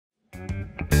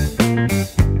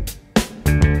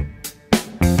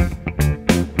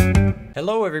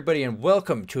Hello, everybody, and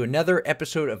welcome to another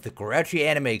episode of the Grouchy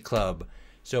Anime Club.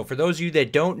 So, for those of you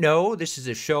that don't know, this is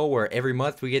a show where every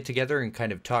month we get together and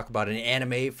kind of talk about an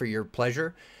anime for your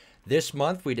pleasure. This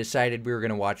month, we decided we were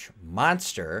going to watch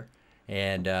Monster,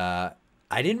 and I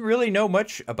didn't really know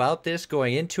much about this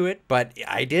going into it, but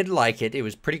I did like it. It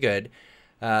was pretty good.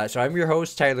 So, I'm your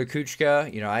host, Tyler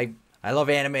Kuchka. You know, I love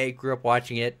anime, grew up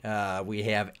watching it. We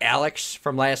have Alex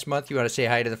from last month. You want to say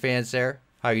hi to the fans there?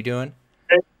 How you doing?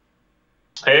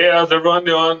 Hey, how's everyone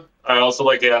doing? I also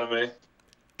like anime.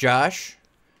 Josh,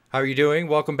 how are you doing?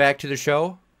 Welcome back to the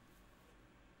show.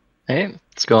 Hey,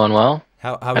 it's going well.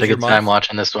 How Had was a your good time month?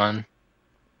 watching this one.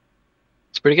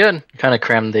 It's pretty good. Kind of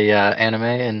crammed the anime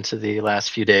into the last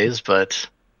few days, but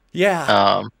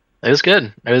Yeah, it was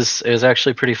good. It was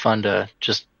actually pretty fun to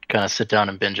just kind of sit down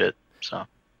and binge it. So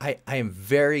I am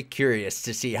very curious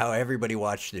to see how everybody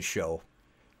watched the show.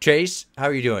 Chase, how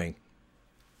are you doing?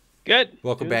 Good.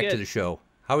 Welcome Doing back to good. the show.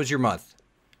 How was your month?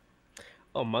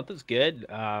 Oh, month is good.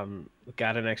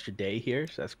 Got an extra day here,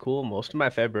 so that's cool. Most of my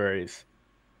Februarys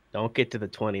don't get to the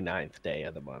 29th day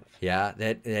of the month. Yeah,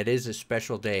 that is a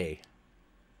special day.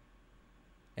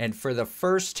 And for the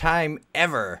first time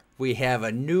ever, we have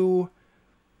a new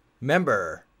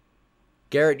member.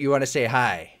 Garrett, you want to say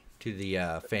hi to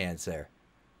the fans there?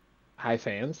 Hi,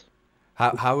 fans.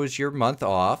 How was your month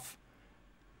off?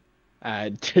 I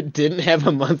didn't have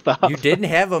a month off. You didn't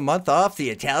have a month off? The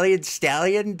Italian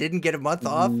stallion didn't get a month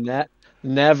off?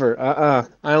 Never. I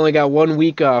only got 1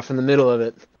 week off in the middle of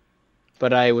it.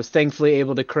 But I was thankfully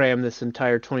able to cram this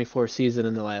entire 24 season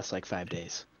in the last, 5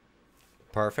 days.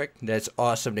 Perfect. That's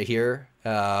awesome to hear.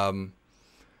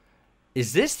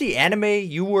 Is this the anime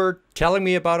you were telling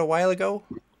me about a while ago?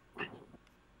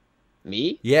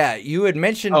 Me? Yeah, you had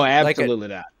mentioned. Oh, absolutely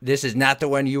not. This is not the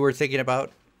one you were thinking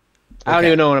about? I don't Okay.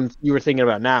 even know what you were thinking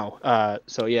about now.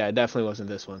 So yeah, it definitely wasn't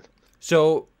this one.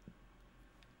 So,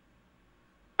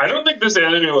 I don't think this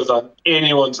anime was on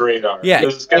anyone's radar. Yeah.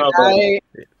 This is kind of like,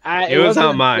 It was wasn't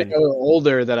on mine. until a little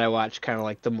older that I watched kind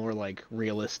of the more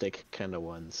realistic kind of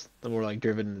ones, the more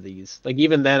driven to these.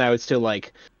 Even then, I would still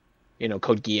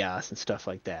Code Geass and stuff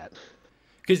like that.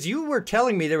 because you were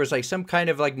telling me there was some kind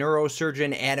of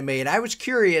neurosurgeon anime, and I was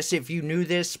curious if you knew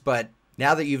this, but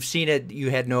now that you've seen it,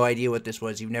 you had no idea what this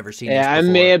was. You've never seen this Yeah, I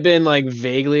before. may have been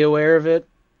vaguely aware of it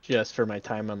just for my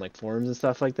time on forums and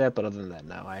stuff like that, but other than that,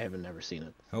 no, I haven't never seen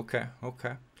it. Okay.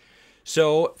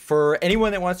 So, for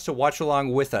anyone that wants to watch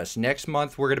along with us, next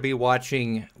month we're going to be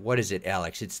watching, what is it,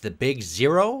 Alex? It's the Big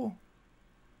Zero?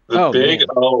 the Oh, big man.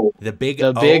 O. The Big The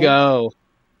O? Big O, It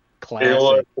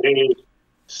classic. was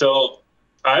so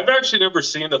I've actually never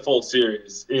seen the full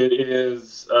series. It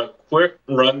is a quick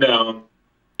rundown.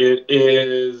 It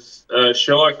is a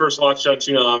show I first watched on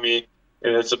Toonami,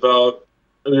 and it's about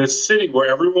this city where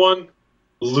everyone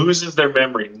loses their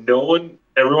memory.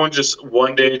 Everyone just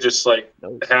one day just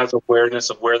has awareness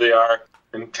of where they are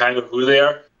and kind of who they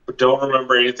are, but don't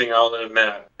remember anything other than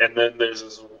that. And then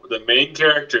there's the main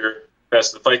character who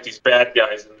has to fight these bad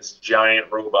guys in this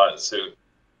giant robot suit,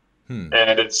 and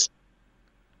it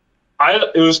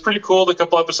was pretty cool. The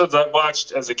couple episodes I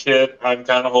watched as a kid, I'm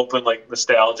kind of hoping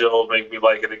nostalgia will make me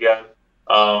like it again.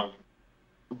 But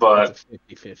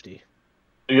It's a 50-50.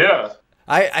 yeah,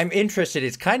 I'm interested.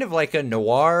 It's kind of like a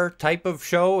noir type of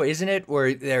show, isn't it?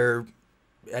 Where they're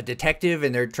a detective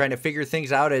and they're trying to figure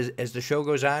things out as the show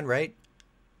goes on, right?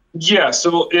 yeah.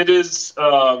 So it is.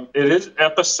 It is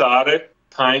episodic,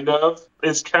 kind of.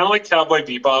 It's kind of like Cowboy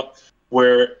Bebop,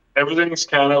 where everything's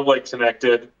kind of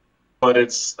connected, but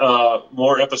it's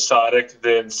more episodic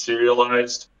than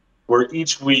serialized. Where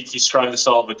each week he's trying to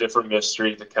solve a different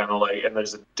mystery to kind of and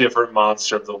there's a different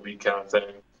monster of the week kind of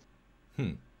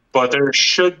thing. But there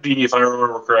should be, if I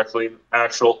remember correctly,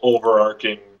 actual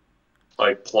overarching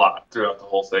plot throughout the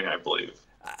whole thing, I believe.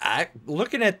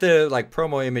 Looking at the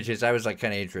promo images, I was kind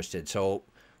of interested. So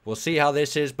we'll see how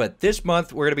this is. But this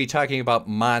month we're going to be talking about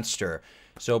Monster.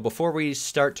 So before we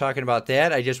start talking about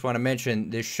that, I just want to mention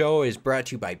this show is brought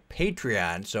to you by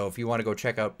Patreon. So if you want to go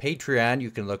check out Patreon,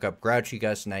 you can look up Grouchy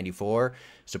Gus 94.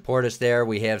 Support us there.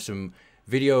 We have some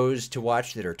videos to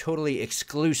watch that are totally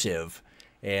exclusive.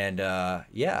 And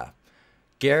yeah,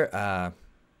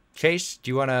 Chase,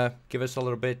 do you want to give us a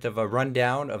little bit of a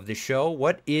rundown of the show?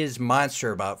 What is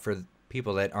Monster about for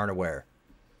people that aren't aware?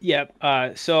 Yep.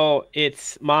 So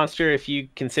it's Monster if you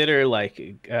consider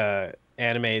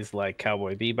animes like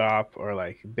Cowboy Bebop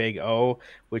or Big O,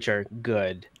 which are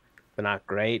good but not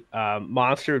great.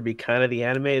 Monster would be kind of the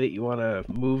anime that you want to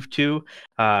move to.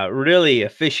 Really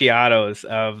aficionados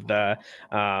of the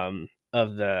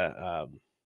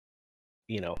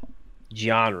you know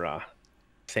genre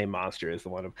say Monster is the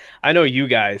one. I know you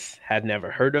guys had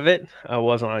never heard of it.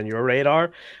 Wasn't on your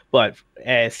radar, but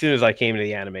as soon as I came to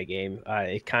the anime game,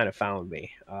 it kind of found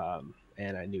me,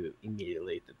 and I knew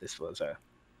immediately that this was a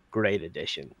great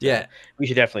addition. So Yeah, we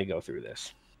should definitely go through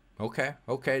this. Okay.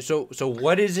 So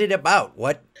what is it about?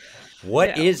 What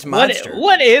Yeah, is Monster?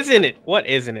 What isn't it? What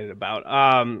isn't it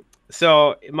about?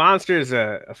 So Monster is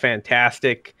a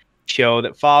fantastic show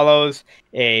that follows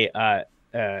a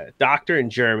doctor in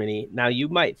Germany. Now you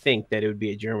might think that it would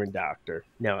be a German doctor.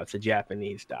 No, it's a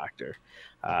Japanese doctor.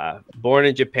 Born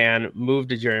in Japan, moved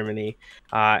to Germany,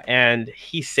 and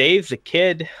he saves a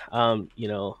kid.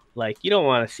 Like you don't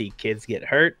want to see kids get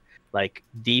hurt, like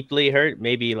deeply hurt,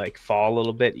 maybe like fall a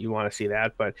little bit. You want to see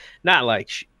that, but not like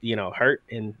hurt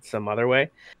in some other way.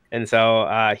 And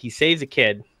so he saves a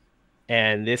kid,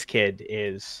 and this kid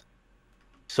is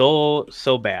so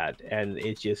bad, and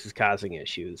it just is causing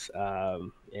issues.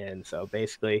 And so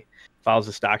basically follows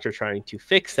this doctor trying to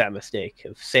fix that mistake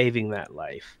of saving that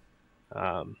life.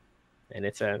 And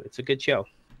it's a good show,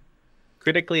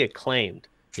 critically acclaimed.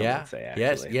 Yeah. Say,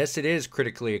 actually. Yes, it is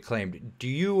critically acclaimed. Do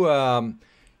you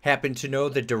happen to know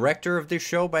the director of this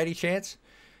show by any chance?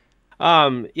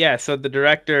 Yeah. So the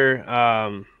director,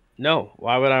 no.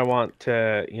 Why would I want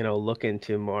to, look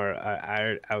into more?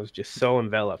 I was just so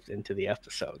enveloped into the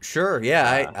episode. Sure.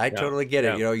 Yeah, I totally get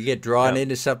it. You get drawn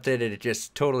into something and it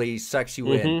just totally sucks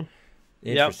you in.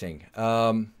 Interesting.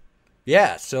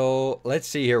 Yeah. So let's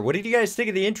see here. What did you guys think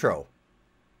of the intro?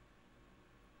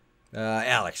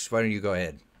 Alex, why don't you go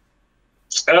ahead?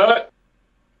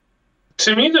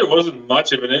 To me, there wasn't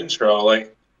much of an intro.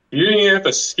 Like, you didn't even have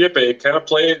to skip it. It kind of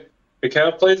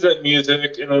plays that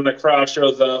music, and then the crowd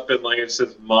shows up, and like it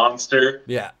says Monster.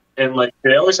 Yeah. And like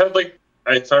they always had like,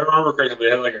 if I remember correctly,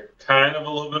 they had like a kind of a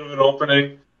little bit of an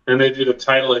opening, and they did a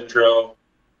title intro,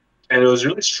 and it was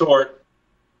really short.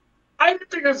 I didn't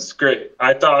think it was great.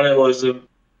 I thought it wasn't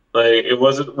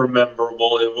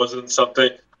rememberable. It wasn't something.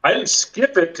 I didn't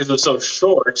skip it because it was so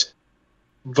short,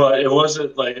 but it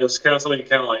wasn't like, it was kind of something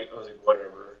I was like,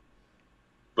 whatever.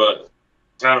 But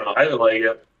I don't know. I didn't like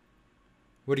it.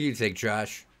 What do you think,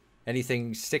 Josh?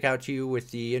 Anything stick out to you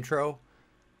with the intro?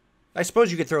 I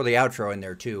suppose you could throw the outro in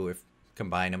there too, if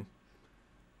combine them.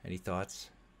 Any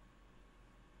thoughts?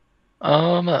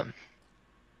 Yeah,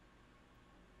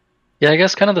 I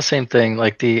guess kind of the same thing.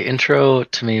 Like the intro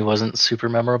to me wasn't super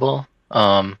memorable.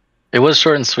 It was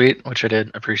short and sweet, which I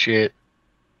did appreciate.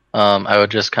 I would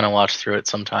just kind of watch through it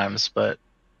sometimes, but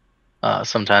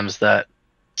sometimes that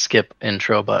skip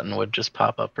intro button would just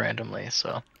pop up randomly.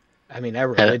 So, I mean, I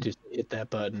religiously hit that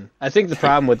button. I think the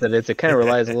problem with it is it kind of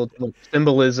relies a little too much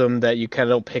symbolism that you kind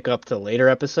of don't pick up to later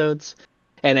episodes.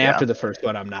 And after the first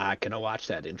one, I'm not gonna watch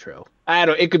that intro.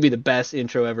 It could be the best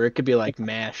intro ever. It could be like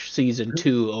MASH season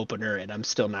 2 opener, and I'm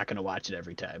still not gonna watch it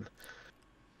every time.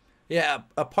 Yeah,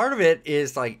 a part of it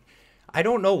is like, I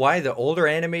don't know why the older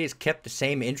animes kept the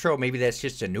same intro. Maybe that's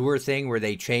just a newer thing where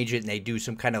they change it and they do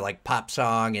some kind of like pop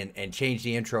song and change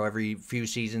the intro every few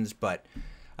seasons. But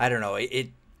I don't know.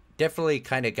 It definitely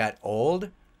kind of got old.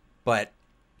 But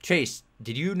Chase,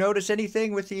 did you notice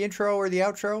anything with the intro or the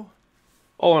outro?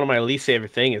 Oh, one of my least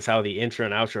favorite thing is how the intro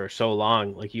and outro are so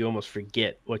long. Like you almost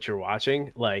forget what you're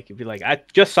watching. Like it'd be like, I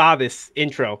just saw this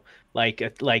intro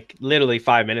like literally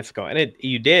 5 minutes ago, and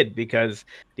you did because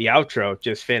the outro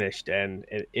just finished, and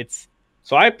it's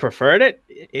so I preferred it.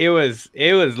 It was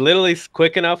literally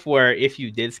quick enough where if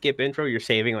you did skip intro, you're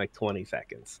saving like 20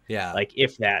 seconds. Yeah, like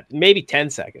if that, maybe 10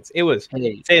 seconds. It was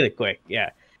insanely quick. Yeah,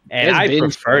 and I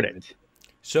preferred it.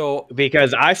 So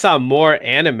because I saw more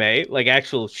anime, like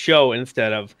actual show,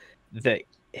 instead of the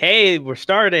hey, we're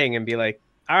starting, and be like,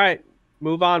 all right,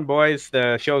 move on, boys,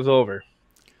 the show's over.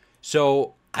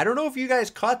 So I don't know if you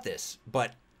guys caught this,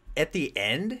 but at the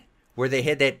end where they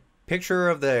had that picture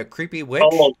of the creepy witch.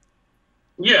 Oh,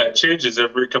 yeah, it changes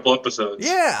every couple episodes.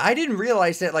 Yeah, I didn't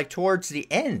realize that like towards the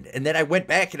end, and then I went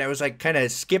back and I was like kind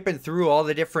of skipping through all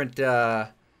the different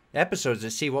episodes to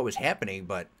see what was happening.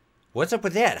 But what's up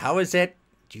with that? How is that?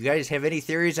 Do you guys have any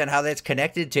theories on how that's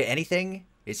connected to anything?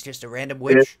 It's just a random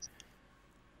witch?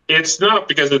 It's not,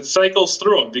 because it cycles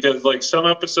through them. Because like some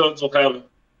episodes will have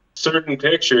certain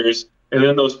pictures, and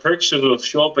then those pictures will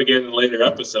show up again in later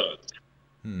episodes.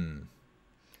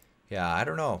 Yeah, I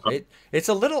don't know. It's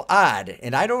a little odd,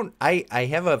 and I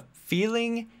have a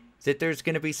feeling that there's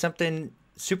going to be something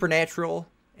supernatural,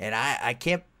 and I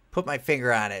can't put my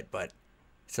finger on it, but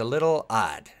it's a little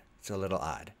odd.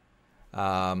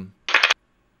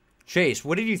 Chase,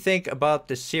 what did you think about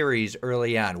the series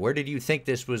early on? Where did you think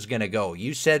this was going to go?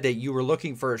 You said that you were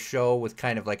looking for a show with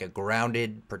kind of like a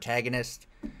grounded protagonist.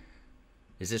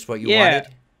 Is this what you wanted?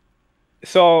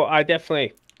 So I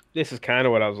definitely this is kind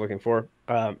of what I was looking for.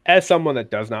 As someone that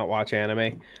does not watch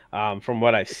anime, from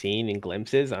what I've seen in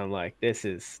glimpses, I'm like, this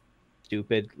is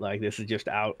stupid. Like, this is just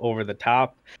out over the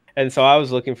top. And so I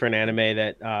was looking for an anime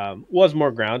that was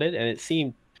more grounded, and it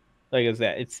seemed like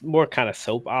it's more kind of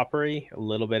soap opera a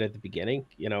little bit at the beginning,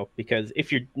 because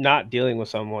if you're not dealing with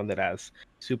someone that has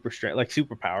super strength, like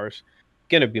superpowers,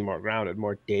 gonna be more grounded,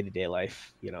 more day-to-day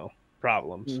life,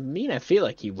 problems. I feel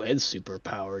like he was super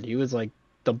powered. He was like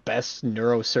the best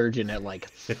neurosurgeon at like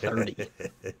 30.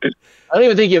 I don't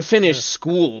even think he finished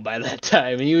school by that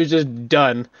time. He was just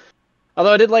done.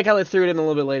 Although I did like how they threw it in a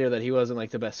little bit later that he wasn't like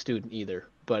the best student either.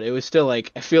 But it was still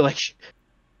like, I feel like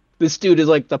this dude is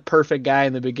like the perfect guy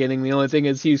in the beginning. The only thing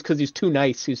is because he's too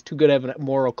nice. He's too good at having a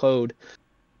moral code.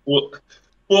 Well,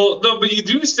 no, but you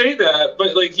do say that,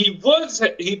 but like he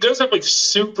does have like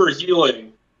super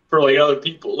healing for like other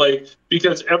people, like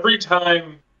because every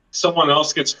time someone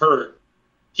else gets hurt,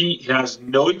 he has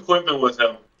no equipment with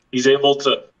him. He's able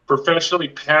to professionally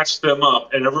patch them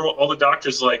up, and all the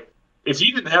doctors like, if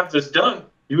you didn't have this done,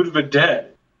 you would have been dead.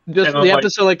 Just the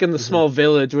episode like in the small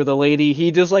village where the lady,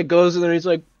 he just like goes in there, he's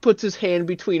like puts his hand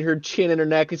between her chin and her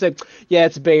neck. He's like, yeah,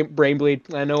 it's brain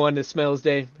bleed. I know on the smells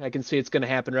day, I can see it's gonna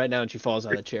happen right now, and she falls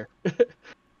out of the chair. I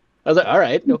was like, all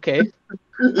right, okay.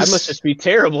 I must just be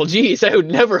terrible. Jeez, I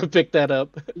would never have picked that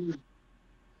up.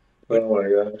 Oh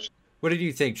my gosh. What did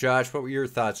you think, Josh? What were your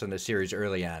thoughts on the series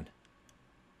early on?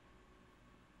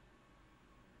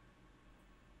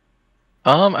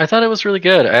 I thought it was really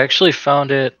good. I actually found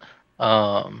it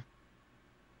kind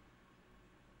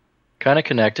of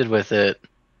connected with it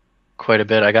quite a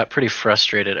bit. I got pretty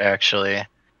frustrated actually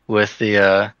with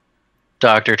the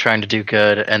doctor trying to do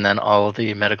good and then all of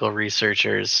the medical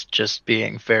researchers just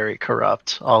being very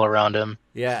corrupt all around him.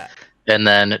 Yeah. And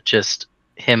then just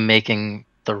him making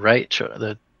the right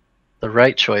the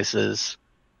right choices,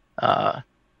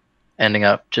 ending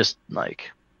up just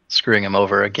like screwing him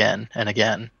over again and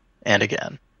again and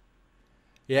again.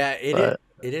 Yeah, it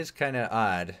is kind of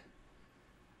odd.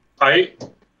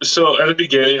 So at the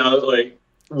beginning, I was like,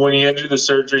 when he entered the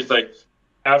surgery, like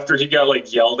after he got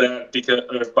like yelled at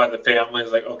by the family,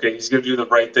 it's like, okay, he's gonna do the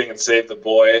right thing and save the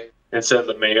boy instead of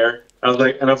the mayor. I was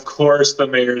like, and of course the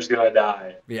mayor's gonna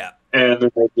die. Yeah. And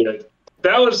then they did.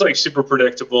 That was like super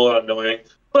predictable and annoying,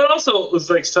 but also it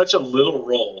was like such a little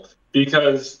role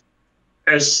because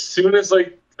as soon as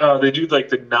like they do like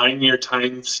the 9-year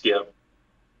time skip,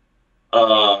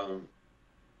 where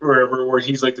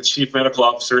he's like the chief medical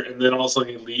officer, and then also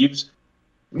he leaves.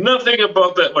 Nothing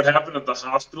about that what happened at the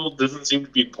hospital doesn't seem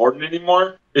to be important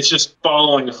anymore. It's just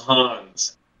following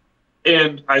Hans,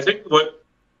 and I think what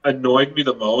annoyed me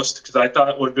the most, because I thought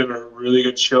it would have been a really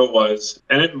good show, was,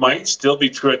 and it might still be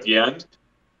true at the end,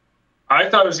 I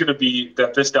thought it was going to be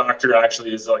that this doctor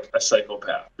actually is like a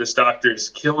psychopath. This doctor is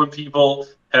killing people,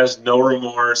 has no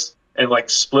remorse, and like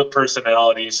split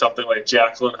personality, something like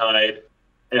Jacqueline Hyde.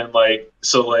 And like,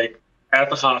 so like at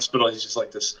the hospital, he's just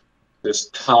like this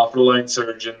top of the line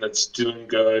surgeon that's doing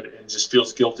good and just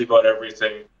feels guilty about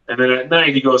everything. And then at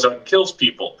night he goes out and kills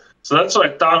people. So that's what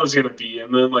I thought it was going to be.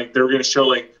 And then like they were going to show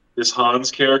like this Hans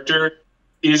character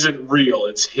isn't real.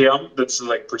 It's him. That's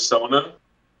like persona.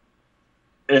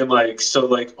 And like, so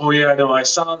like, oh yeah, no, I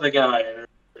saw the guy.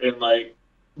 And like,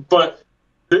 but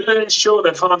they didn't show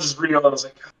that Hans is real. I was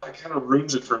like, oh, that kind of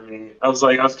ruins it for me. I was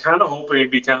kind of hoping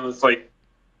it'd be kind of like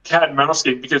cat and mouse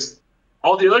game, because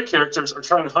all the other characters are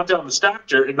trying to hunt down this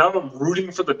doctor, and now I'm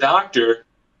rooting for the doctor,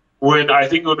 when I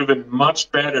think it would have been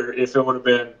much better if it would have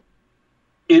been,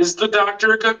 is the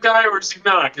doctor a good guy or is he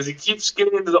not? Because he keeps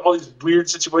getting into all these weird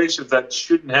situations that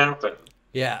shouldn't happen.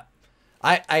 Yeah.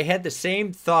 I had the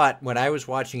same thought when I was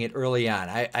watching it early on.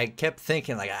 I kept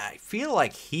thinking, like, I feel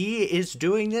like he is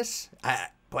doing this,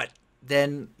 but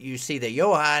then you see that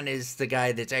Johan is the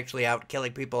guy that's actually out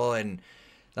killing people, and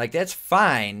like that's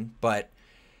fine, but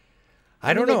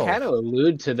I don't know. They kind of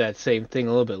allude to that same thing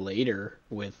a little bit later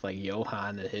with like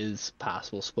Johan and his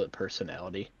possible split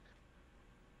personality.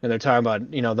 And they're talking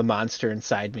about, the monster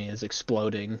inside me is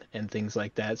exploding and things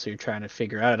like that. So you're trying to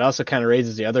figure out. It also kind of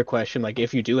raises the other question, like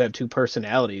if you do have two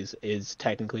personalities, is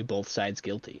technically both sides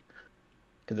guilty?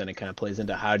 Because then it kind of plays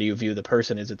into how do you view the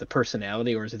person? Is it the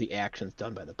personality or is it the actions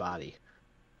done by the body?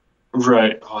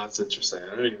 Right. Oh, that's interesting.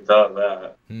 I didn't even thought of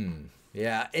that.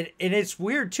 Yeah, and it's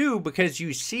weird, too, because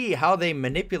you see how they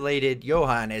manipulated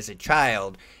Johan as a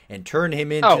child and turned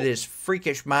him into this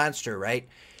freakish monster, right?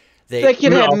 That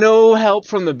kid had no help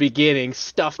from the beginning,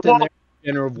 stuffed in there,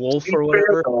 in a wolf or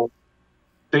whatever.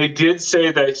 They did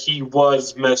say that he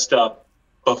was messed up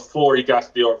before he got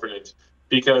to the orphanage,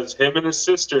 because him and his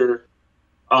sister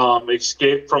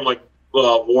escaped from, like,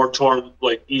 war torn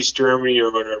like East Germany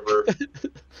or whatever,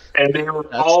 and they were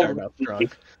That's starting off strong.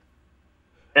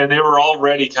 And they were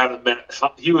already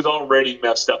he was already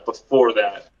messed up before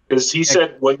that, because he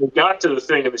said when they got to the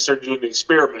thing and they started doing the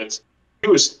experiments, he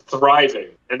was thriving,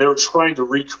 and they were trying to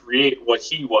recreate what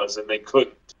he was, and they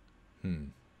couldn't.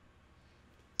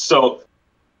 So,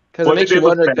 because it makes you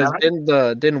wonder. Because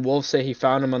didn't Wolf say he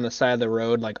found him on the side of the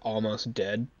road, like almost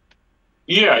dead?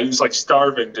 Yeah, he was like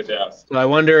starving to death. So I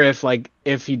wonder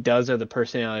if he does have the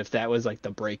personality, if that was like the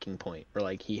breaking point, or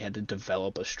like he had to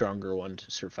develop a stronger one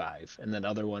to survive, and that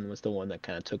other one was the one that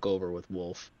kind of took over with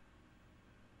Wolf.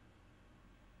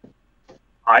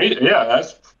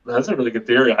 That's a really good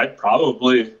theory. I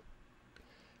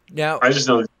just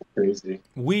know it's crazy.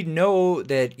 We know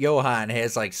that Johan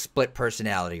has like split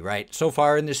personality, right? So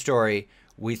far in the story,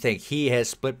 we think he has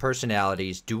split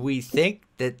personalities. Do we think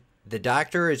that the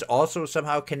Doctor is also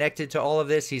somehow connected to all of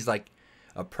this? He's like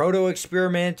a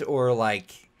proto-experiment, or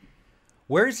like,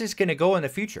 where is this going to go in the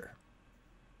future?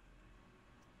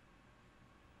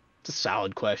 It's a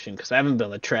solid question, because I haven't been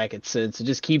able to track it since. It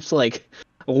just keeps like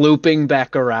looping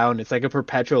back around. It's like a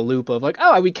perpetual loop of like,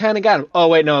 oh, we kind of got him. Oh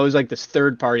wait, no, it was like this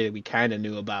third party that we kind of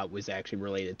knew about was actually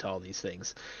related to all these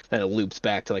things. Then it loops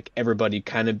back to like everybody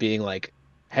kind of being like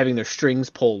having their strings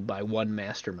pulled by one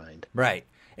mastermind. Right.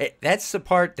 That's the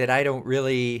part that I don't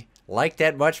really like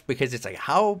that much, because it's like,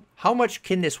 how much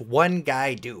can this one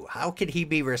guy do? How could he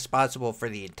be responsible for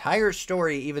the entire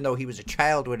story, even though he was a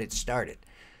child when it started?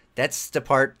 That's the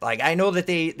part. Like, I know that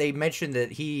they mentioned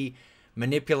that he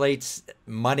manipulates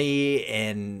money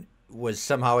and was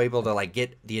somehow able to like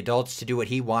get the adults to do what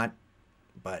he want,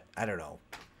 but I don't know.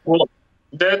 Well,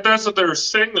 that's what they were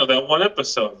saying though. That one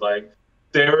episode, like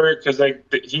because like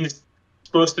he's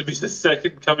supposed to be the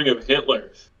second coming of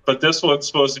Hitler, but this one's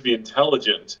supposed to be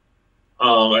intelligent.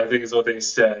 I think is what they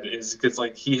said, is because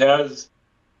like he has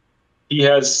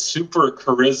super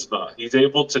charisma. He's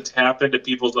able to tap into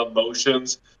people's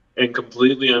emotions and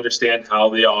completely understand how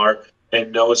they are,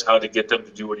 and knows how to get them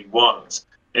to do what he wants.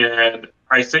 And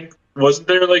I think, wasn't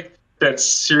there like that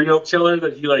serial killer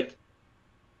that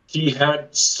he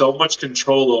had so much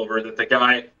control over that the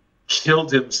guy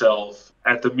killed himself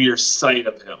at the mere sight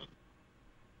of him?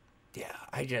 Yeah,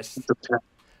 I just...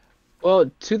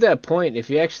 Well, to that point, if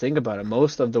you actually think about it,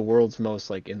 most of the world's most,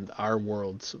 like in our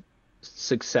world's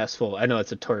successful, I know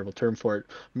it's a terrible term for it,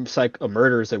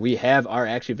 murders that we have are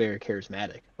actually very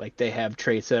charismatic. Like they have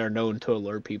traits that are known to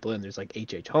allure people, and there's like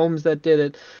H.H. Holmes that did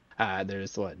it.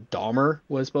 There's what Dahmer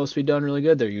was supposed to be done really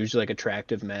good. They're usually like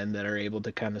attractive men that are able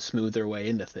to kind of smooth their way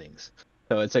into things.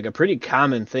 So it's like a pretty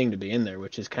common thing to be in there,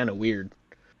 which is kind of weird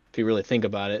if you really think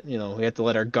about it. You know, we have to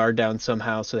let our guard down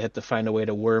somehow, so they have to find a way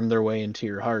to worm their way into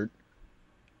your heart.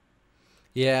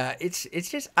 Yeah, it's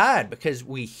just odd, because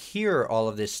we hear all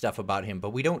of this stuff about him, but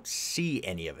we don't see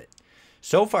any of it.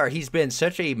 So far, he's been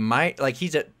such a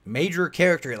he's a major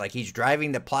character, like he's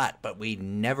driving the plot, but we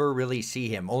never really see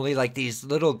him. Only like these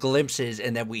little glimpses,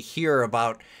 and then we hear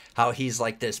about how he's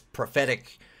like this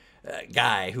prophetic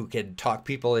guy who can talk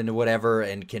people into whatever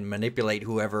and can manipulate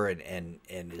whoever, and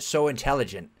is so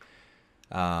intelligent.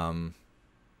 What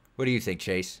do you think,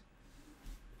 Chase?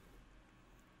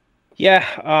 Yeah,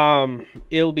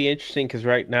 it'll be interesting, because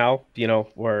right now, you know,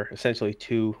 we're essentially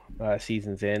 2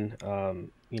 seasons in,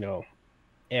 you know,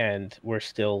 and we're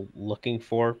still looking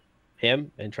for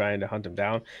him and trying to hunt him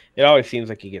down. It always seems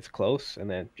like he gets close and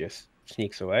then just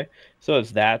sneaks away. So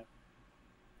is that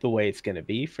the way it's going to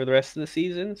be for the rest of the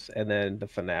seasons? And then the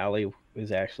finale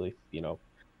is actually, you know,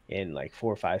 in like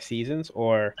 4 or 5 seasons?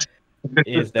 Or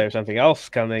is there something else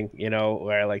coming, you know,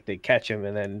 where like they catch him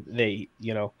and then they,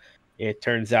 you know, it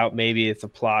turns out maybe it's a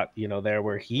plot, you know, there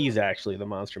where he's actually the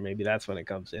monster. Maybe that's when it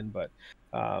comes in. But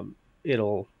I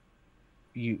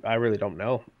really don't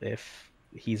know if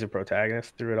he's a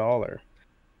protagonist through it all, or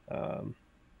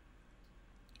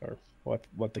what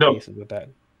the case is with that.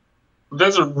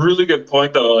 That's a really good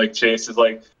point, though. Like Chase is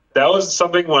like, that was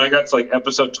something when I got to like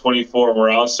episode 24, where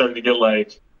I was starting to get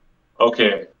like,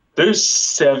 okay, there's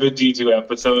 72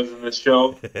 episodes in this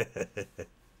show.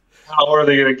 How are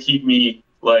they going to keep me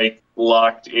like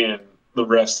locked in the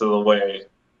rest of the way?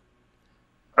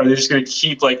 Are they just going to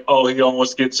keep like, oh, he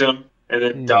almost gets him and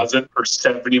then doesn't for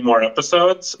 70 more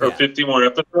episodes or 50 more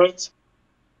episodes?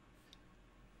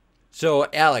 So,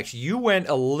 Alex, you went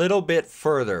a little bit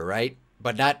further, right?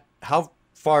 But not, how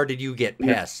far did you get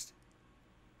past?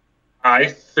 I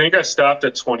think I stopped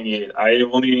at 28. I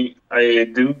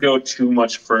didn't go too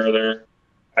much further.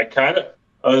 I kind of,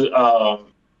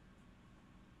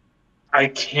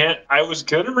 I was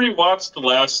going to rewatch the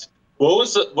last,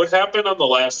 what happened on the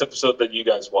last episode that you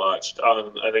guys watched? I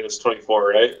think it was 24,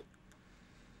 right?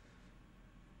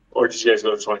 or did you guys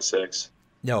go to 26?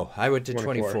 No, I went to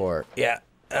 24. 24. Yeah,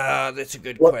 that's a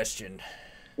good What- question.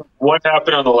 What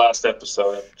happened on the last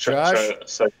episode? Josh?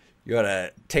 You want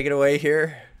to take it away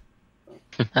here?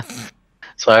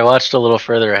 So I watched a little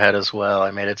further ahead as well.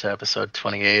 I made it to episode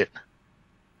 28.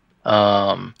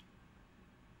 Let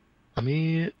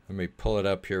me pull it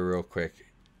up here real quick.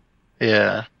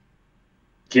 Yeah.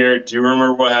 Garrett, do you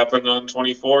remember what happened on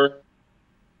 24?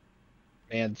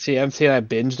 Man, see, I'm seeing I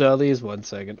binged all these. 1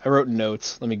 second. I wrote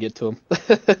notes. Let me get to them.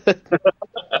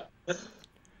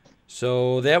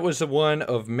 So that was the one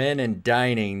of men and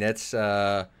dining. That's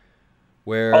where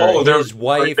They're his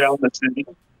wife, right down the city.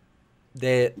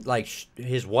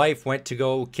 his wife went to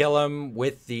go kill him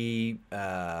with the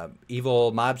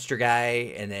evil mobster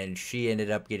guy, and then she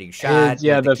ended up getting shot.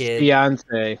 The with the kid.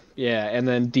 fiance. Yeah, and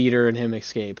then Dieter and him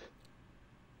escape.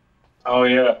 Oh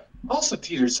yeah. Also,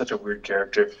 Dieter's such a weird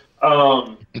character.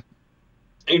 You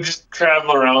just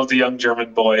travel around with a young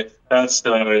German boy. That's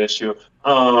not an issue.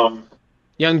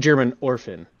 Young German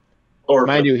orphan. Or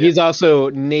Mind you, he's also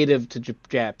native to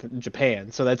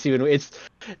Japan, so that's even. It's.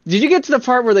 Did you get to the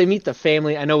part where they meet the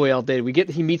family? I know we all did.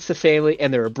 He meets the family,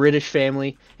 and they're a British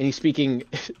family, and he's speaking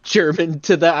German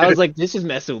to them. I was like, this is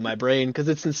messing with my brain because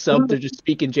it's in sub. They're just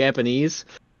speaking Japanese,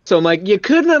 so I'm like, you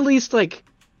couldn't at least like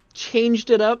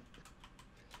changed it up.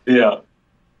 Yeah.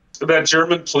 That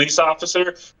German police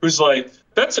officer who's like,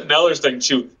 that's another thing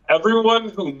too. Everyone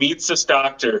who meets this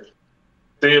doctor,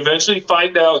 they eventually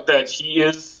find out that he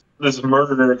is this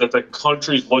murderer that the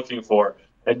country's looking for,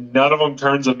 and none of them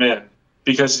turns him in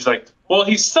because he's like, well,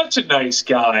 he's such a nice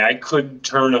guy, I couldn't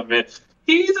turn him in.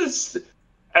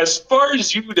 As far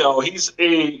as you know, he's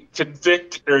a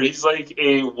convicted, or he's like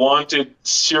a wanted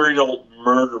serial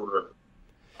murderer.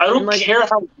 I don't care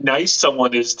how nice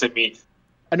someone is to me.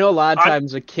 I know a lot of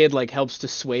times a kid like helps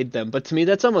dissuade them, but to me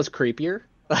that's almost creepier.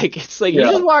 Like it's like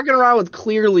you're just walking around with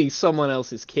clearly someone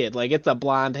else's kid. Like it's a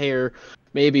blonde hair,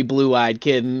 maybe blue-eyed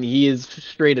kid, and he is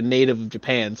straight a native of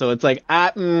Japan. So it's like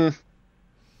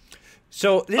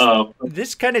So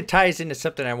this kind of ties into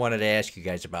something I wanted to ask you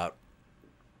guys about.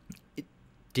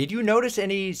 Did you notice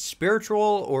any spiritual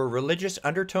or religious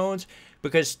undertones?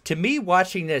 Because to me,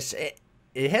 watching this,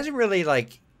 it hasn't really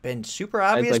like been super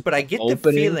obvious, but I get the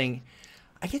feeling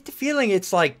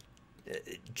it's like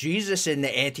Jesus and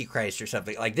the Antichrist or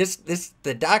something. Like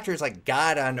the doctor is like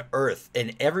God on earth,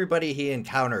 and everybody he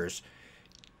encounters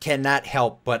cannot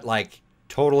help but like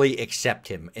totally accept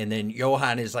him. And then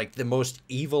Johann is like the most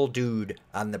evil dude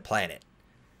on the planet.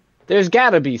 There's got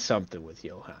to be something with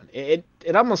Johann. It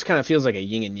almost kind of feels like a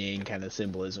yin and yang kind of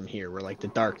symbolism here, where like the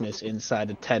darkness inside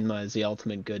of Tenma is the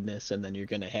ultimate goodness, and then you're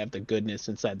going to have the goodness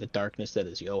inside the darkness that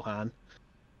is Johann.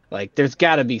 Like, there's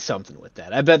got to be something with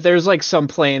that. I bet there's, like, some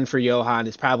plan for Johann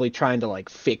is probably trying to, like,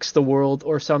 fix the world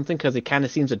or something, because it kind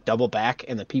of seems to double back,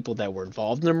 and the people that were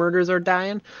involved in the murders are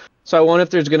dying. So I wonder if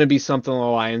there's going to be something along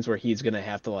the lines where he's going to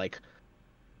have to, like,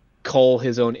 cull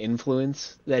his own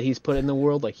influence that he's put in the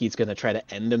world. Like, he's going to try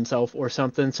to end himself or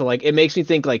something. So, like, it makes me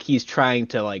think, like, he's trying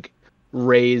to, like,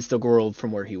 raise the world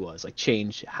from where he was. Like,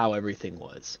 change how everything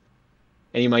was.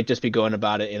 And he might just be going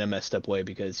about it in a messed up way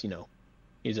because, you know,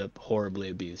 he's a horribly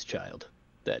abused child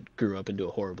that grew up into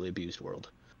a horribly abused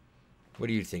world. What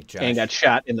do you think, Josh? And got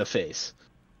shot in the face.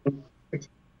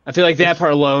 I feel like that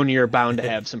part alone, you're bound to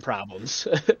have some problems.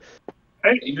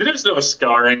 There's no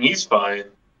scarring. He's fine.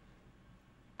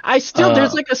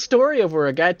 There's like a story of where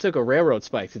a guy took a railroad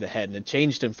spike to the head and it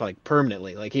changed him like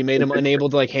permanently. Like he made him unable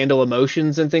to like handle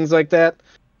emotions and things like that.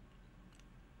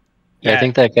 Yeah, I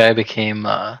think that guy became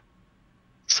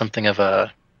something of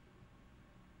a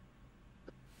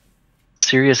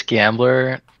serious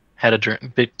gambler,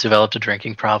 developed a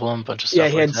drinking problem, bunch of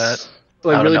stuff like that.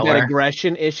 Like really bad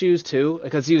aggression issues too,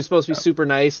 because he was supposed to be super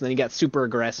nice and then he got super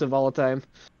aggressive all the time.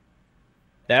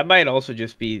 That might also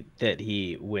just be that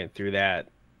he went through that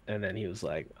and then he was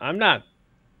like, I'm not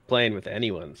playing with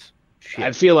anyone's shit.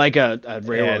 I feel like a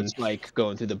railroad spike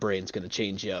going through the brain is going to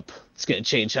change you up. It's going to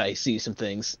change how you see some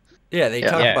things. Yeah, they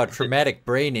talk about traumatic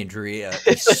brain injury. A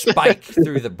spike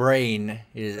through the brain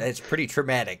it's pretty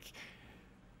traumatic.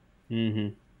 Mm-hmm.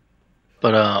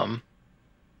 But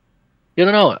you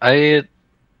don't know. I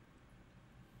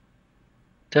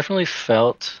definitely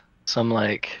felt some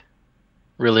like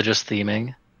religious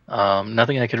theming.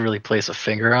 Nothing I could really place a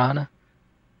finger on.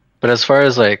 But as far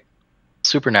as like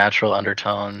supernatural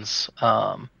undertones,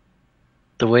 the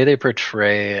way they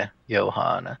portray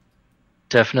Johann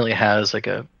definitely has like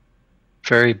a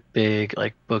very big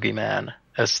like boogeyman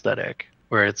aesthetic,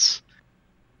 where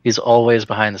he's always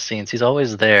behind the scenes. He's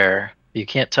always there. You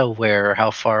can't tell where or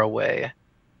how far away.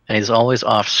 And he's always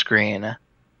off screen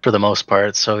for the most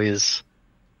part. So he's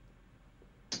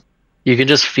you can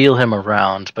just feel him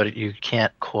around, but you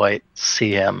can't quite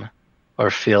see him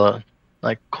or feel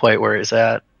like quite where he's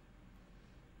at.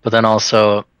 But then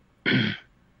also,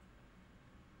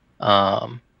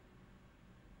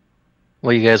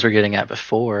 what you guys were getting at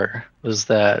before was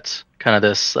that kind of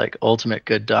this like ultimate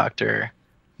good doctor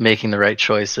making the right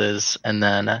choices, and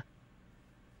then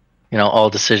all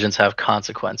decisions have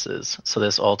consequences. So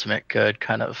this ultimate good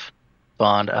kind of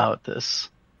bond out this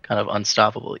kind of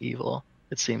unstoppable evil,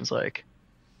 it seems like.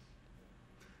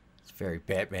 It's very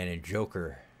Batman and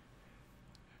Joker.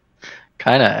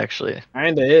 Kind of, actually.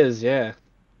 Kinda is, yeah.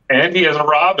 And he has a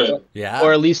Robin. Yeah.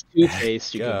 Or at least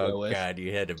Two-Face you could Oh go with. God,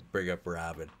 you had to bring up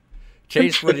Robin.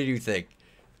 Chase, what did you think?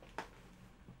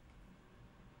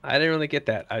 I didn't really get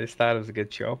that. I just thought it was a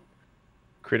good show.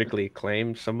 Critically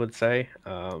acclaimed, some would say.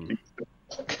 But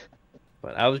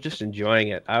I was just enjoying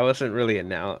it. I wasn't really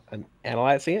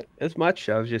analyzing it as much.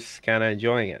 I was just kind of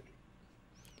enjoying it.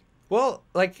 Well,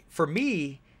 like for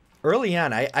me, early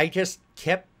on, I just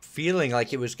kept feeling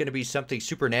like it was going to be something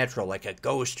supernatural, like a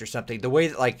ghost or something. The way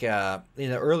that, like in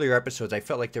the earlier episodes, I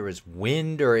felt like there was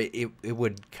wind, or it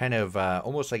would kind of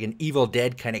almost like an Evil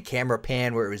Dead kind of camera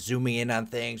pan where it was zooming in on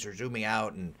things or zooming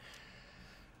out, and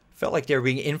felt like they were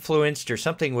being influenced or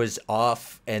something was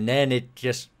off. And then it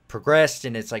just progressed,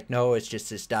 and it's like, no, it's just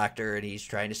this doctor, and he's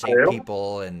trying to save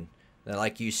people, and then,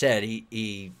 like you said,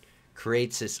 he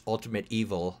creates this ultimate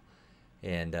evil,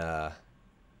 and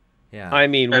yeah. I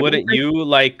mean, wouldn't you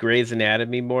like Grey's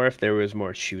Anatomy more if there was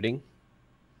more shooting?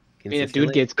 I mean, a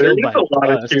dude consistently? gets There killed is by a lot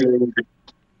a of bus. shooting.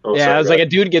 Oh, Yeah, sorry, I was go like, a ahead.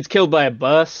 dude gets killed by a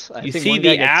bus. I You think see one guy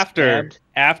the gets stabbed.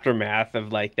 aftermath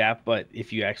of like that, but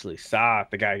if you actually saw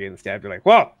the guy getting stabbed, you're like,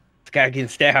 whoa, this guy getting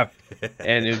stabbed,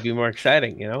 and it would be more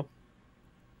exciting, you know?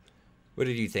 What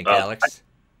did you think, Alex?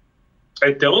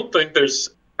 I don't think there's.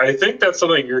 I think that's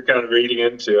something you're kind of reading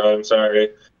into. I'm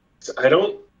sorry. I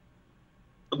don't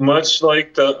much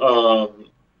like the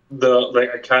like.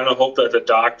 I kind of hope that the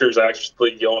doctor's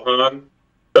actually Johan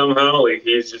somehow. Like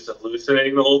he's just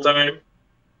hallucinating the whole time.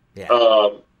 Yeah.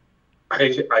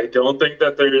 I don't think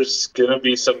that there's gonna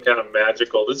be some kind of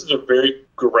magical. This is a very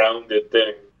grounded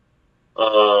thing.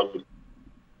 I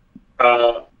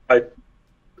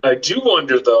do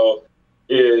wonder though,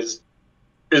 is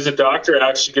a doctor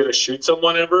actually gonna shoot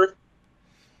someone ever?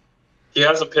 He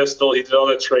has a pistol. He did all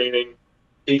that training.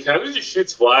 He kind of just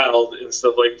shoots wild and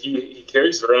stuff. Like he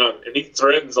carries it around and he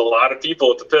threatens a lot of people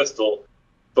with the pistol,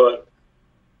 but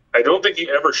I don't think he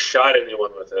ever shot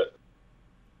anyone with it.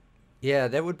 Yeah,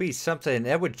 that would be something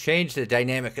that would change the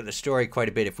dynamic of the story quite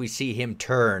a bit if we see him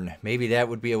turn. Maybe that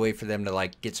would be a way for them to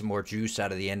like get some more juice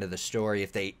out of the end of the story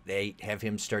if they have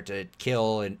him start to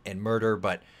kill and murder.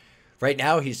 But right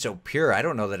now he's so pure, I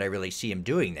don't know that I really see him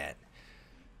doing that.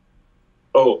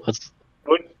 Oh,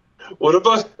 what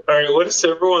about? All right, what is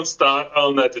everyone's thought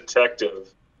on that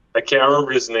detective? I can't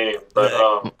remember his name,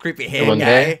 but Creepy hand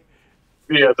guy.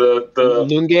 yeah, the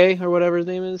Lunge or whatever his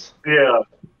name is. yeah.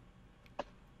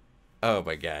 Oh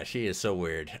my gosh, he is so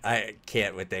weird. I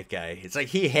can't with that guy. It's like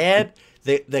he had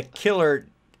the killer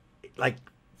like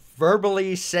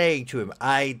verbally saying to him,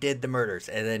 I did the murders,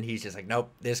 and then he's just like,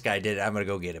 nope, this guy did it. I'm gonna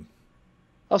go get him.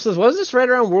 Also, wasn't this right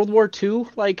around World War II?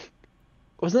 Like,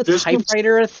 wasn't the This was-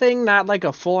 typewriter a thing? Not like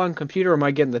a full-on computer, or am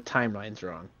I getting the timelines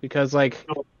wrong? Because, like...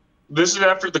 This is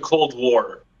after the Cold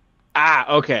War.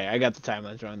 okay, I got the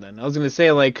timelines wrong then. I was going to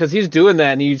say, like, because he's doing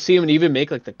that, and you see him even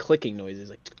make, like, the clicking noises,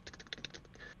 like...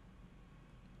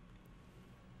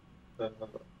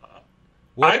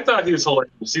 I thought he was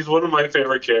hilarious. He's one of my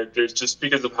favorite characters just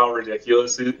because of how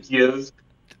ridiculous he is.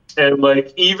 And,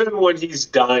 like, even when he's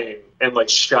dying and, like,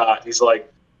 shot, he's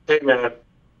like, hey, man,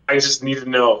 I just need to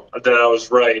know that I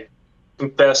was right.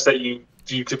 Confess that you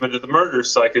committed the murder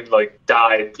so I could, like,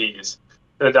 die in peace.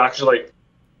 And the doctor's like,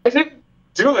 I didn't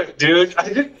do it, dude. I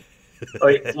didn't.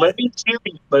 Like, let me heal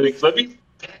you. Let me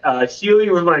heal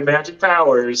you with my magic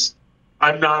powers.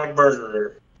 I'm not a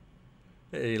murderer.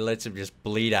 He lets him just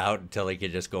bleed out until he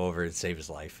can just go over and save his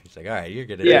life. He's like, all right, you're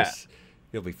good at Yeah. this.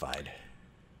 You'll be fine.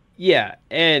 Yeah,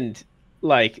 and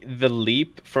like the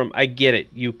leap from, I get it,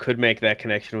 you could make that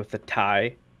connection with the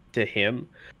tie to him,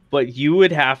 but you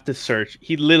would have to search.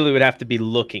 He literally would have to be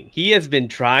looking. He has been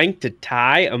trying to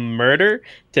tie a murder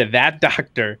to that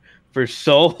doctor for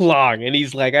so long, and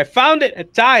he's like, I found it, a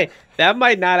tie. That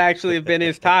might not actually have been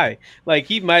his tie. Like,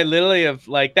 he might literally have,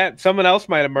 like, that someone else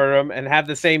might have murdered him and have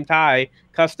the same tie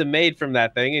custom made from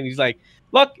that thing, and he's like,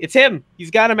 look, it's him.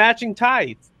 He's got a matching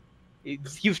tie.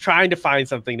 He was trying to find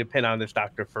something to pin on this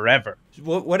doctor forever.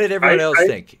 What did everyone else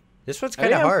think? This one's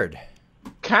kind of hard.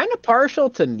 Kind of partial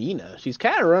to Nina. She's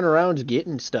kind of running around just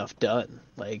getting stuff done.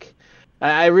 Like,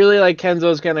 I really like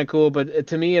Kenzo's kind of cool, but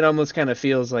to me it almost kind of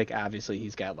feels like obviously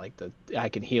he's got like the I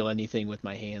can heal anything with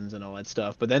my hands and all that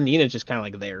stuff. But then Nina's just kind of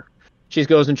like there. She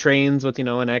goes and trains with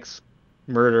an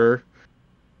ex-murderer.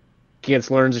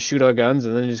 Learns to shoot out guns,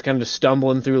 and then just kind of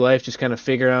stumbling through life, just kind of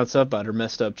figuring out stuff about her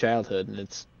messed up childhood.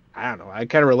 And I don't know, I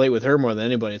kind of relate with her more than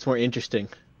anybody. It's more interesting.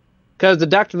 Because the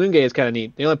Dr. Lunge is kind of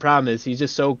neat. The only problem is he's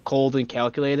just so cold and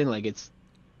calculating. Like, it's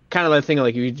kind of that thing,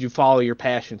 like, you follow your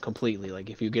passion completely,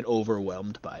 like, if you get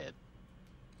overwhelmed by it.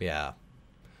 Yeah.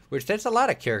 Which, there's a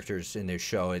lot of characters in this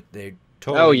show. They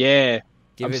totally... Oh, yeah.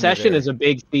 Obsession is a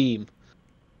big theme.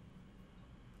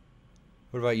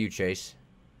 What about you, Chase?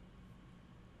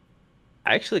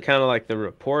 I actually kind of like the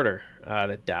reporter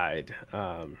that died.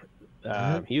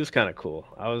 He was kind of cool.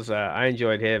 I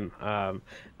enjoyed him.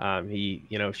 He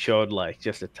showed like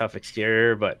just a tough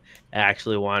exterior, but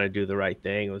actually wanted to do the right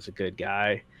thing. Was a good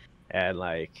guy, and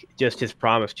like just his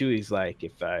promise too. He's like,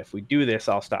 if we do this,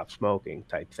 I'll stop smoking,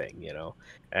 type thing,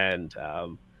 and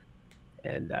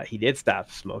he did stop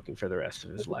smoking for the rest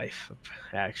of his life,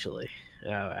 actually,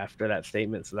 after that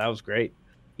statement. So that was great.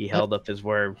 He held up his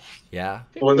word. Yeah.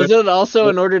 Was it also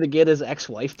in order to get his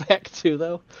ex-wife back too,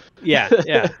 though? Yeah.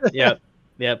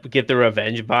 Get the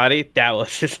revenge body. That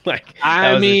was just like,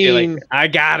 I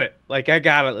got it.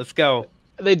 Let's go.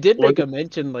 They did make a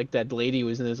mention like that lady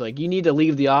was in this, like, you need to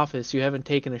leave the office. You haven't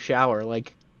taken a shower.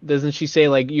 Like, doesn't she say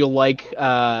like you'll like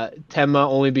Tenma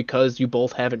only because you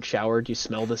both haven't showered? You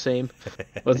smell the same.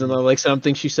 Wasn't that like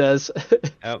something she says?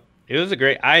 It was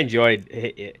I enjoyed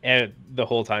it, and the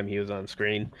whole time he was on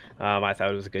screen. I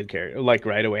thought it was a good character. Like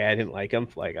right away, I didn't like him.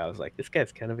 Like I was like, this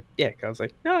guy's kind of a dick. I was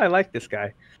like, no, I like this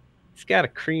guy. He's got a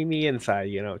creamy inside,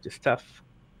 just tough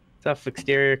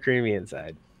exterior, creamy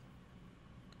inside.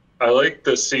 I like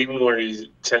the scene where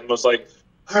Ten was like,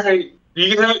 all right,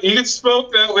 you can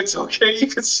smoke now. It's okay. You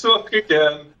can smoke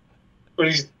again. When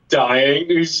he's dying,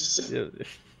 he's just.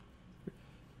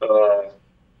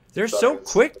 They're so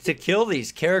quick to kill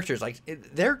these characters. Like,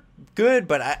 they're good,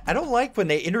 but I don't like when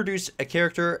they introduce a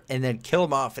character and then kill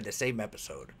him off in the same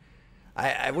episode.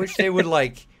 I wish they would,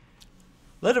 like,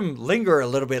 let him linger a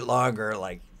little bit longer,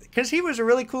 like, because he was a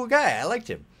really cool guy. I liked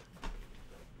him.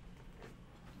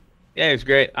 Yeah, it was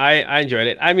great. I enjoyed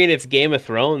it. I mean, it's Game of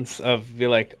Thrones of be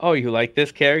like, oh, you like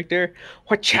this character?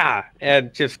 Whatcha?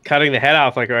 And just cutting the head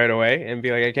off, like, right away and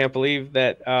be like, I can't believe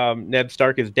that Ned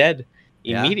Stark is dead.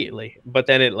 Immediately, but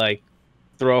then it like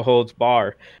holds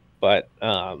bar, but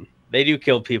they do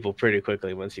kill people pretty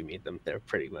quickly once you meet them. They're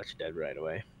pretty much dead right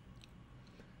away.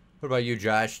 What about you,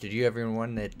 Josh? Did you have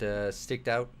anyone that sticked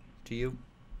out to you?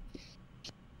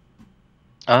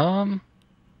 Well,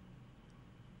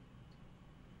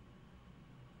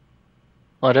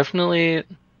 I definitely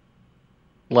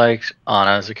liked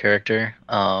Anna as a character.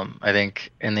 I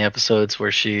think in the episodes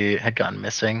where she had gone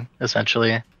missing,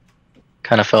 essentially,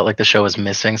 kind of felt like the show was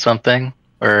missing something,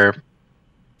 or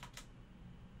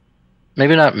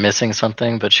maybe not missing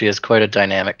something, but she is quite a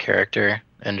dynamic character,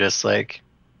 and just like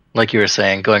you were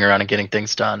saying, going around and getting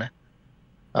things done,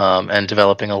 and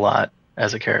developing a lot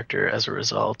as a character as a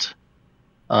result.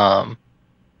 But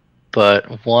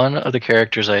one of the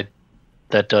characters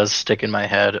that does stick in my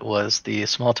head was the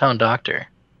small town doctor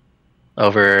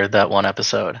over that one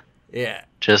episode. Yeah.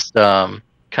 Just kind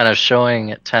of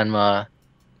showing Tenma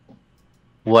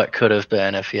what could have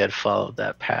been if he had followed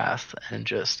that path and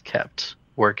just kept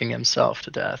working himself to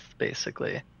death,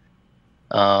 basically.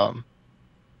 But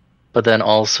then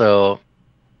also,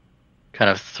 kind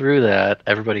of through that,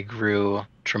 everybody grew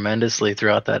tremendously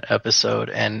throughout that episode,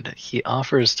 and he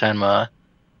offers Tenma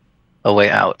a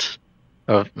way out,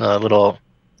 a little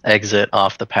exit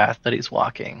off the path that he's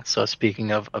walking. So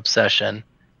speaking of obsession,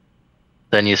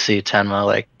 then you see Tenma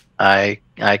like, I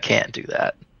can't do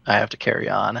that. I have to carry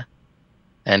on.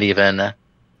 And even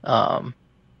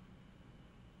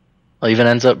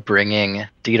ends up bringing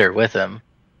Dieter with him.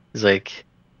 He's like,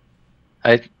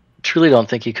 I truly don't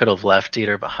think he could have left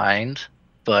Dieter behind,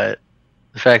 but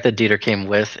the fact that Dieter came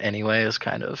with anyway is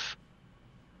kind of,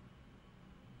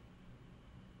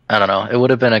 I don't know. It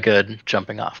would have been a good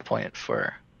jumping off point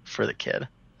for the kid,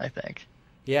 I think.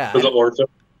 Yeah.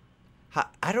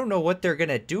 I don't know what they're going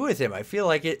to do with him. I feel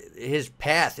like his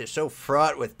path is so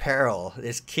fraught with peril.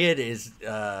 This kid is,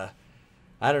 I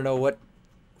don't know what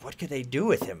could they do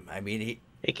with him. I mean,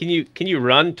 hey, can you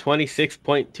run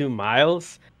 26.2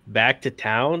 miles back to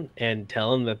town and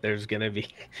tell him that there's going to be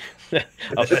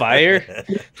a fire?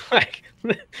 Like,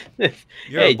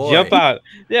 hey, jump out.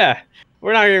 Yeah,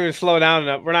 we're not going to slow down.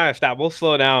 We're not going to stop. We'll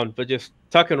slow down, but just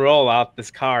tuck and roll out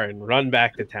this car and run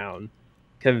back to town.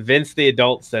 convince the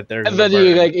adults that there's And no then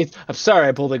you bird. like, I'm sorry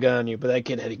I pulled a gun on you, but that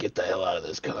kid had to get the hell out of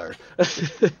this car.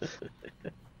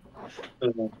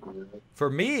 For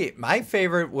me, my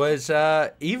favorite was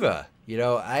Eva. You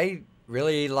know, I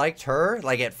really liked her.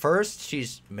 Like at first,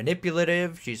 she's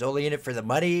manipulative. She's only in it for the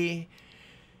money,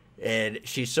 and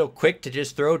she's so quick to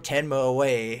just throw Tenma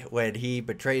away when he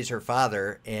betrays her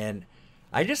father. And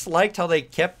I just liked how they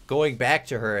kept going back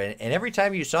to her, and every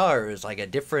time you saw her, it was like a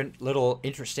different little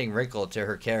interesting wrinkle to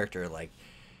her character. Like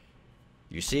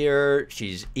you see her,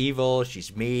 she's evil,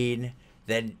 she's mean.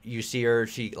 Then you see her,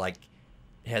 she like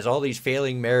has all these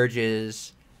failing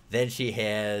marriages. Then she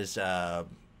has a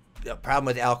problem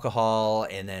with alcohol,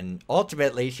 and then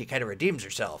ultimately she kind of redeems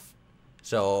herself.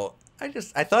 So I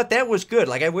thought that was good.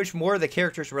 Like I wish more of the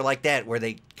characters were like that, where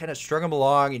they kind of strung them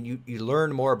along and you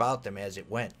learn more about them as it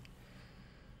went.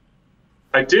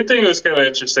 I did think it was kind of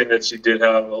interesting that she did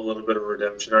have a little bit of a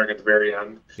redemption arc at the very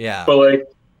end. Yeah. But like,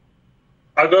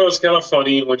 I thought it was kind of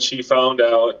funny when she found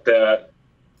out that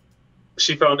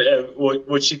she found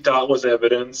what she thought was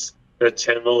evidence that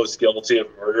Tenma was guilty of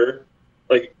murder,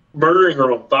 like murdering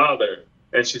her own father,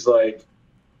 and she's like,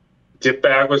 "Get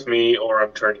back with me, or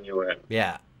I'm turning you in."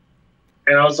 Yeah.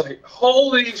 And I was like,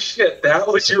 "Holy shit!" That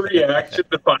was your reaction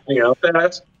to finding out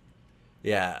that.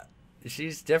 Yeah.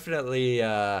 She's definitely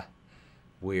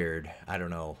weird. I don't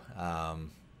know.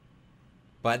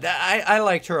 But I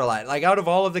liked her a lot. Like out of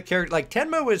all of the characters, like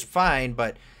Tenma was fine,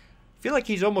 but I feel like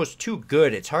he's almost too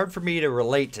good. It's hard for me to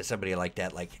relate to somebody like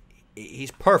that. Like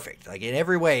he's perfect. Like in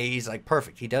every way, he's like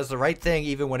perfect. He does the right thing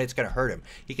even when it's gonna hurt him.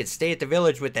 He could stay at the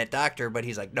village with that doctor, but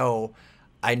he's like, no,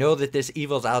 I know that this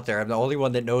evil's out there. I'm the only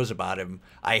one that knows about him.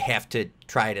 I have to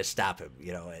try to stop him.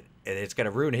 You know, and it's gonna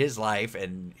ruin his life,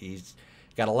 and he's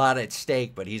got a lot at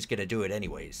stake, but he's gonna do it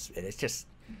anyways. And it's just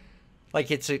like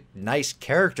it's a nice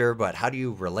character, but how do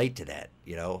you relate to that?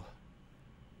 You know?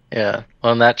 Yeah.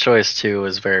 Well, and that choice too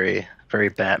was very, very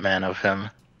Batman of him.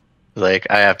 Like,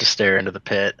 I have to stare into the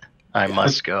pit. I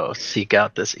must go seek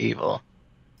out this evil.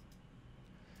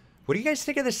 What do you guys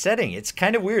think of the setting? It's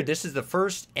kind of weird. This is the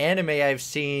first anime I've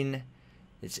seen.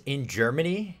 It's in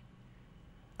Germany.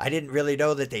 I didn't really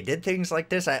know that they did things like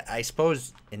this. I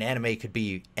suppose an anime could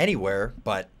be anywhere,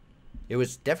 but it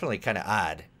was definitely kind of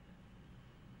odd.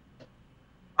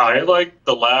 I like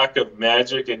the lack of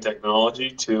magic and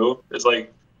technology too. It's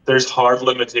like there's hard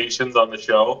limitations on the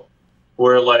show,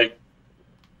 where like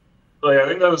I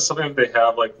think that was something that they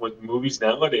have like with movies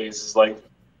nowadays. Is like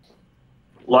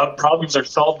a lot of problems are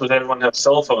solved with everyone have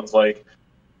cell phones. Like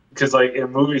because like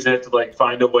in movies they have to like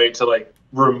find a way to like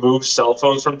remove cell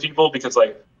phones from people because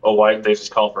like, oh, why didn't they just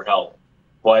call for help?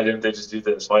 Why didn't they just do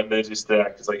this? Why didn't they just do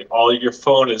that? Because like all your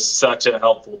phone is such a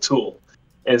helpful tool,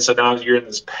 and so now you're in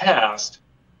this past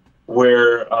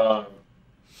where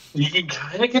you can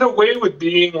kind of get away with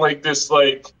being like this,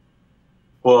 like,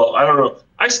 well, I don't know.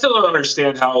 I still don't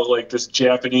understand how like this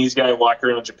Japanese guy walking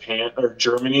around Japan or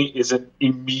Germany isn't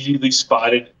immediately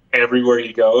spotted everywhere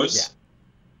he goes.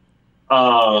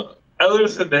 Other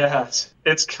than that,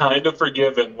 it's kind of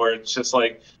forgiven where it's just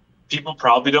like people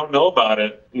probably don't know about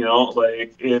it, you know,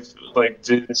 like if like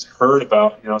just heard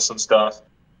about, you know, some stuff.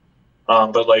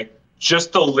 But like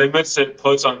just the limits it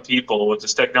puts on people with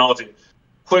this technology.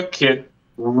 Quick kid,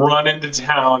 run into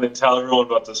town and tell everyone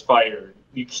about this fire.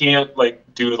 You can't like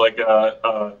do like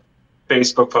a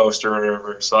Facebook post or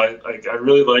whatever. So I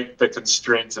really like the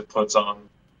constraints it puts on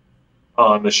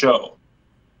the show.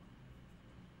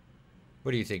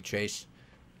 What do you think, Chase?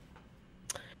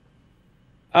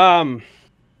 Yeah,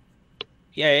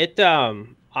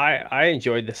 I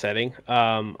enjoyed the setting.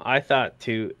 I thought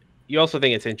too. You also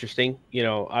think it's interesting, you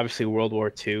know, obviously World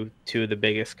War II, two of the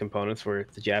biggest components were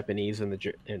the Japanese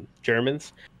and and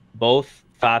Germans. Both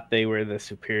thought they were the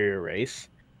superior race.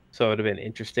 So it would have been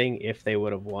interesting if they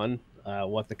would have won,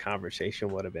 what the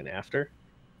conversation would have been after.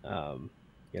 Um,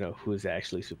 you know, who's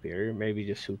actually superior? Maybe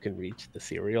just who can reach the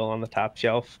cereal on the top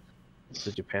shelf.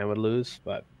 So Japan would lose.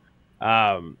 But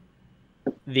um,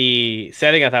 the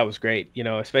setting I thought was great, you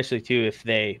know, especially too if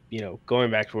they, you know, going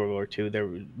back to World War II, there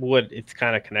would it's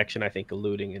kind of connection I think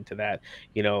alluding into that,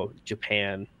 you know,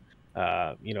 Japan,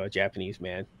 you know, a Japanese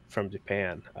man from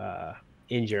Japan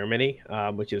in Germany,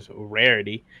 which is a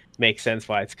rarity, makes sense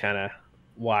why it's kind of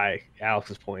why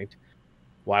Alex's point,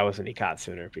 why wasn't he caught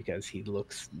sooner? Because he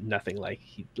looks nothing like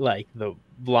the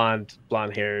blonde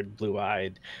haired, blue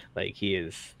eyed, like he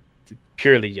is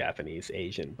purely Japanese,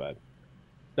 Asian, but.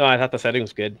 No, I thought the setting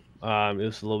was good. It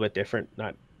was a little bit different,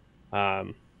 not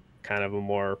kind of a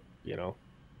more, you know,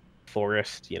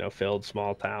 forest, you know, filled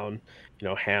small town, you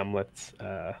know, hamlets,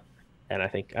 and I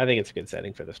think it's a good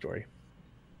setting for the story.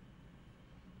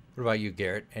 What about you,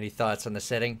 Garrett? Any thoughts on the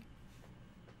setting?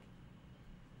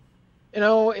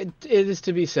 It is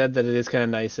to be said that it is kind of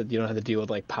nice that you don't have to deal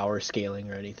with like power scaling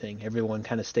or anything. Everyone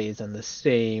kind of stays on the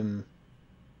same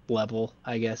level,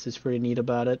 I guess, is pretty neat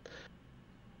about it.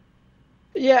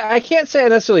 Yeah, I can't say I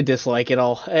necessarily dislike it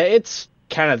all. It's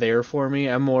kind of there for me.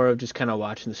 I'm more of just kind of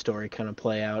watching the story kind of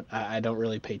play out. I don't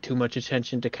really pay too much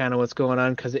attention to kind of what's going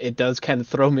on because it does kind of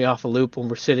throw me off a loop when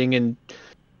we're sitting in.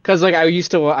 Because like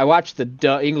I watched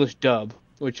the English dub,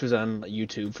 which was on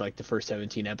YouTube for like the first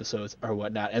 17 episodes or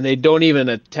whatnot, and they don't even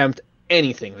attempt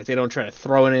anything. Like they don't try to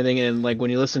throw anything in. Like when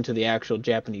you listen to the actual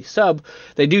Japanese sub,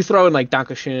 they do throw in like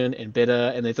Dankashin and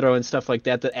Bida, and they throw in stuff like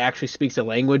that actually speaks a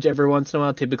language every once in a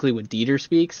while, typically when Dieter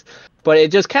speaks. But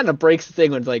it just kind of breaks the thing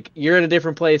when it's like, you're in a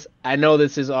different place. I know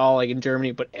this is all like in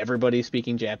Germany, but everybody's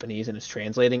speaking Japanese and it's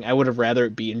translating. I would have rather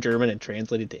it be in German and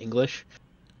translated to English.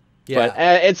 Yeah.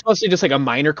 But it's mostly just like a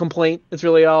minor complaint. That's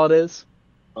really all it is.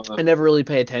 I never really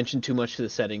pay attention too much to the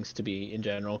settings to be in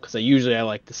general because I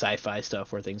like the sci-fi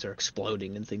stuff where things are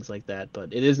exploding and things like that.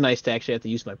 But it is nice to actually have to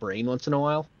use my brain once in a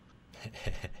while.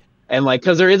 And like,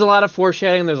 because there is a lot of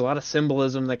foreshadowing, there's a lot of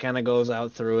symbolism that kind of goes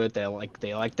out through it. They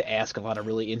like to ask a lot of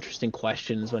really interesting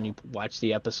questions when you watch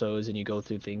the episodes and you go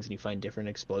through things and you find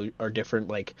different different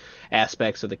like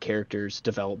aspects of the characters'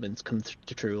 developments come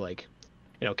to true. Like,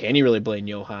 can you really blame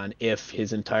Johann if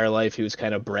his entire life he was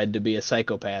kind of bred to be a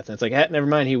psychopath? And it's like, never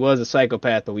mind, he was a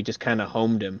psychopath, but we just kind of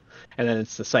homed him. And then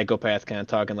it's the psychopath kind of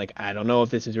talking like, I don't know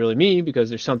if this is really me because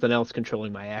there's something else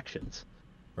controlling my actions.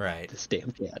 Right. This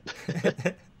damn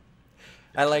cat.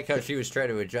 I like how she was trying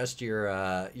to adjust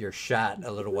your shot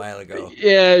a little while ago.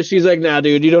 Yeah, she's like, nah,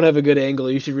 dude, you don't have a good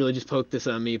angle. You should really just poke this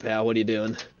on me, pal. What are you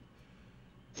doing?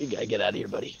 You gotta get out of here,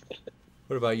 buddy.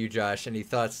 What about you, Josh? Any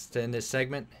thoughts to end this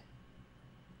segment?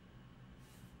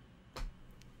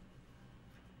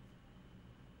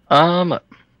 Yeah,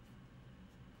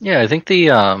 I think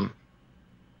I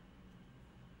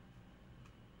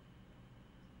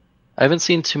haven't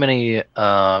seen too many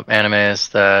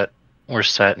animes that were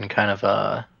set in kind of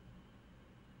a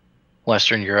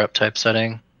Western Europe type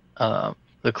setting. The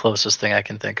closest thing I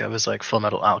can think of is like Full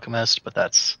Metal Alchemist, but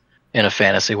that's in a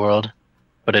fantasy world.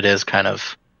 But it is kind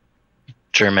of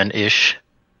German-ish.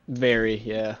 Very,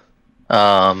 yeah.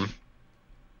 But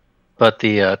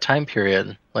the time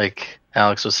period, like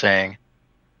Alex was saying,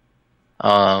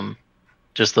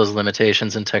 just those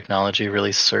limitations in technology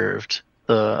really served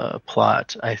the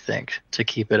plot, I think, to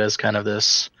keep it as kind of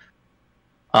this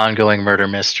ongoing murder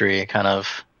mystery, kind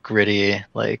of gritty,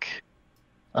 like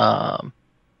hunting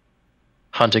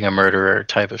a murderer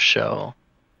type of show.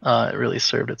 It really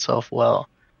served itself well.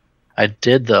 I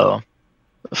did, though,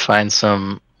 find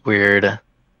some weird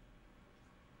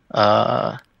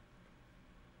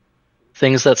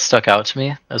things that stuck out to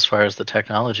me as far as the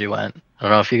technology went. I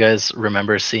don't know if you guys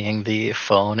remember seeing the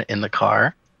phone in the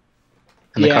car,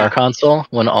 in the car console,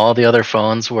 when all the other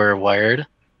phones were wired.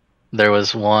 There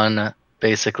was one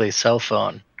basically cell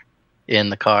phone in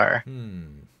the car. I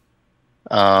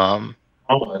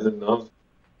didn't know.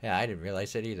 Yeah, I didn't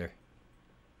realize that either.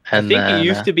 And I think it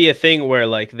used to be a thing where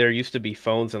like there used to be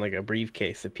phones in like a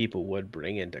briefcase that people would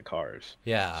bring into cars.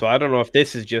 Yeah. So I don't know if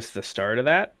this is just the start of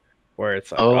that, where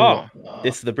it's like,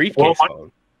 this is the briefcase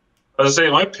phone. I was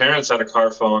saying my parents had a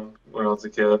car phone when I was a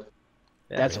kid.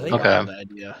 That's really? a wild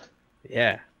idea.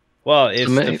 Yeah. Well,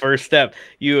 it's So the first step.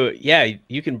 You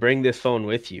can bring this phone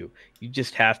with you. You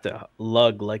just have to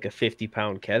lug like a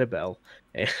 50-pound kettlebell,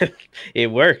 and it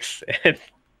works. And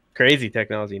crazy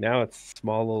technology. Now it's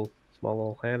small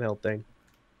little handheld thing.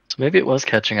 So maybe it was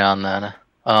catching on then.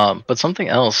 But something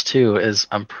else too is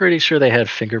I'm pretty sure they had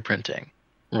fingerprinting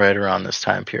right around this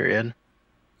time period.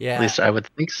 Yeah. At least I would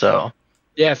think so.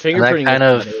 Yeah, fingerprinting. That kind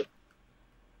of,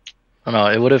 I don't know,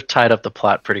 it would have tied up the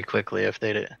plot pretty quickly if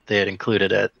they had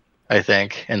included it, I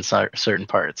think, in certain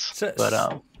parts.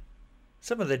 But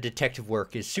some of the detective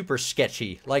work is super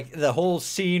sketchy. Like the whole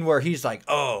scene where he's like,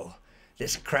 "Oh,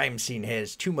 this crime scene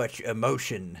has too much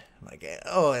emotion." Like,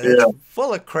 oh, it's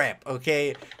full of crap.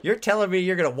 Okay, you're telling me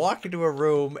you're gonna walk into a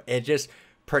room and just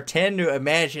pretend to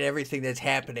imagine everything that's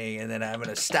happening, and then I'm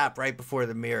gonna stop right before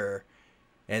the mirror,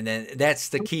 and then that's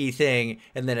the key thing,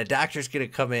 and then a doctor's gonna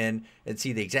come in and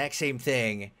see the exact same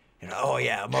thing, and oh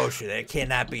yeah, emotion. It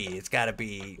cannot be. It's got to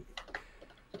be.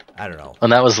 I don't know.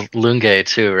 And that was Lunge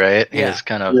too, right? Yeah. He was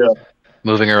kind of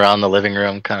moving around the living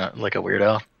room, kind of like a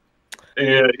weirdo.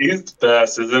 Yeah, he's the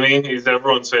best, isn't he? He's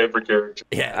everyone's favorite character.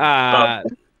 Yeah.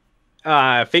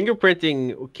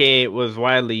 Fingerprinting was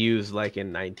widely used like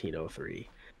in 1903,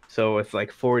 so it's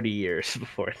like 40 years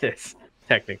before this,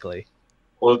 technically.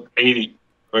 Well, 80,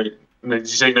 right? Did you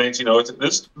say 1900?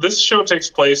 This show takes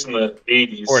place in the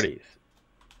 80s. 40s.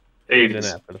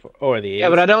 80s. Or the 80s. Yeah,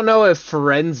 but I don't know if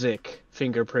forensic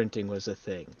fingerprinting was a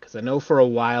thing, because I know for a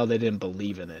while they didn't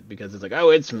believe in it because it's like, oh,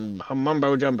 it's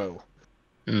mumbo jumbo.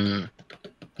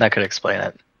 That could explain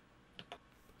it.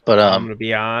 But I'm gonna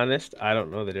be honest, I don't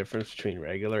know the difference between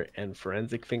regular and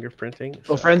forensic fingerprinting.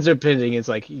 Well, forensic printing is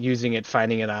like using it,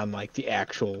 finding it on like the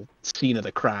actual scene of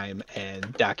the crime and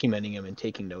documenting them and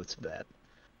taking notes of that.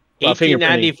 Well,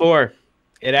 1894.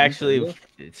 It actually,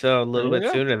 it's a little There you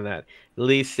bit go. sooner than that. At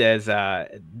least says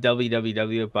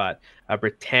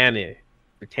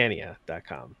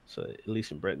www.britannia.com. So at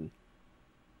least in Britain.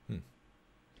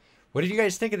 What did you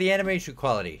guys think of the animation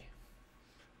quality?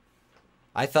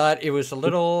 I thought it was a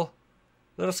little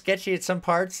sketchy at some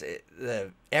parts.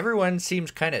 Everyone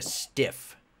seems kind of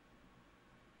stiff.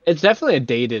 It's definitely a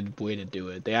dated way to do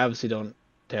it. They obviously don't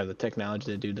have the technology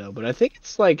to do though, but I think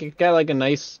it's like it got like a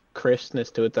nice crispness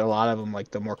to it that a lot of them,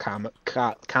 like the more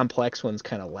complex ones,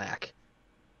 kind of lack.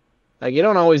 Like you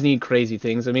don't always need crazy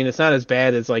things. I mean, it's not as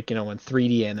bad as like when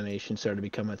 3D animation started to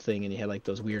become a thing and you had like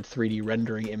those weird 3D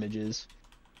rendering images.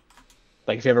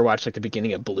 Like if you ever watched like the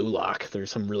beginning of Blue Lock,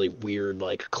 there's some really weird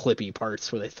like clippy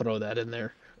parts where they throw that in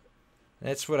there.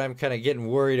 That's what I'm kind of getting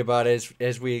worried about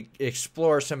as we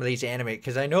explore some of these anime,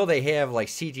 because I know they have like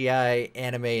CGI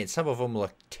anime and some of them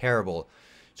look terrible.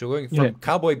 So going from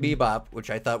Cowboy Bebop, which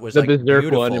I thought was the like Berserk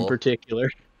beautiful, one in particular,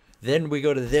 then we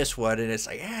go to this one and it's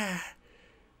like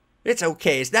it's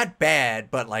okay, it's not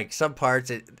bad, but like some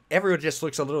parts everyone just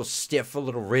looks a little stiff, a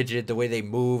little rigid. The way they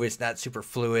move, it's not super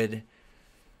fluid.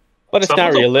 But it's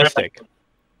not realistic.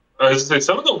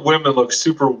 Some of the women look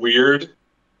super weird.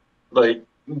 Like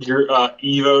your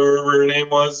Eva, or whatever her name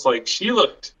was, like she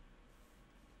looked,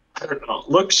 I don't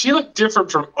know. She looked different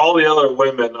from all the other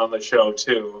women on the show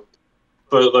too.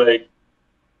 But like,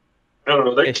 I don't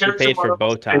know. That she paid for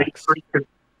Botox.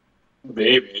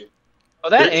 Maybe. Well,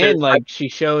 that and like she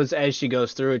shows as she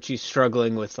goes through it, she's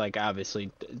struggling with like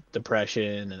obviously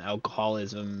depression and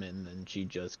alcoholism, and then she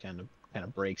just kind of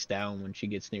breaks down when she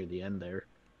gets near the end there.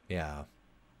 Yeah.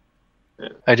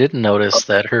 I did notice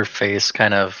that her face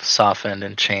kind of softened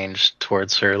and changed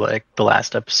towards her, like the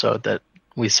last episode that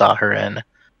we saw her in. And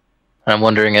I'm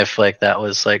wondering if like that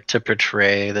was like to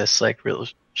portray this like real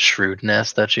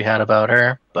shrewdness that she had about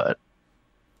her, but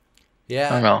yeah,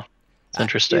 I don't know. It's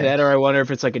interesting. Either that, or I wonder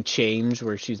if it's like a change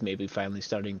where she's maybe finally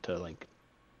starting to like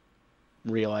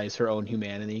realize her own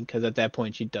humanity, because at that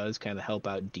point she does kind of help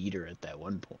out Dieter at that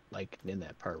one point, like in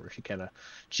that part where she kind of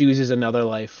chooses another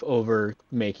life over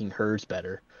making hers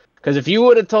better. Because if you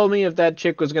would have told me if that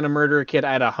chick was going to murder a kid,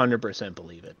 I'd 100%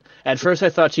 believe it. At first I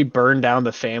thought she burned down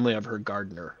the family of her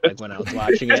gardener, like when I was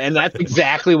watching it, and that's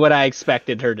exactly what I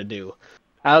expected her to do.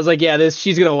 I was like, yeah,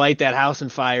 she's going to light that house on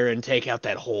fire and take out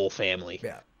that whole family.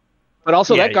 Yeah. But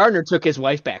also, that gardener took his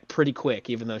wife back pretty quick,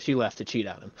 even though she left to cheat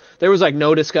on him. There was like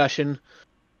no discussion.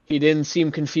 He didn't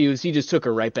seem confused. He just took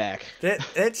her right back.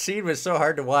 That scene was so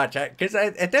hard to watch, because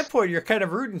at that point you're kind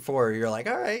of rooting for her. You're like,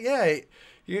 all right, yeah,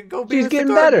 you go be she's with getting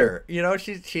the gardener. better. You know,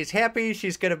 she's happy.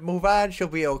 She's gonna move on. She'll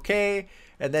be okay.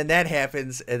 And then that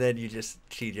happens, and then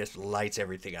she just lights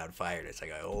everything on fire. And it's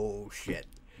like, oh shit,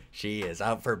 she is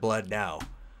out for blood now.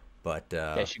 But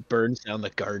yeah, she burns down the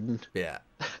garden. Yeah.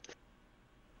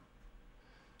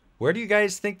 Where do you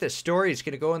guys think the story is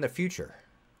going to go in the future?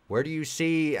 Where do you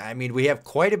see? I mean, we have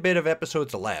quite a bit of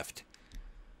episodes left.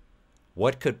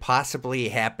 What could possibly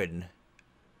happen?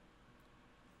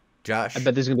 Josh? I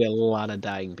bet there's going to be a lot of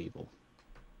dying people.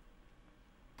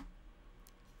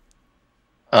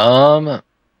 It's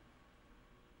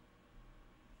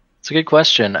a good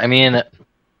question. I mean,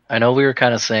 I know we were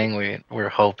kind of saying we're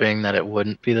hoping that it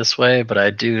wouldn't be this way, but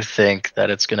I do think that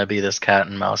it's going to be this cat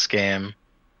and mouse game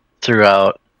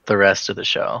throughout the rest of the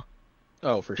show.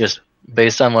 Oh, for Just sure.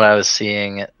 Based on what I was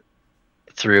seeing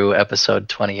through episode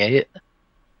 28,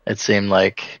 it seemed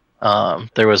like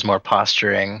there was more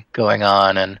posturing going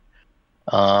on, and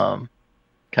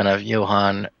kind of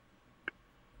Johan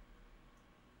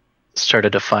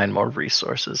started to find more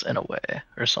resources in a way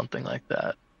or something like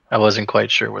that. I wasn't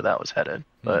quite sure where that was headed,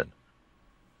 but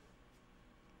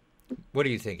what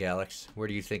do you think, Alex? Where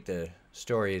do you think the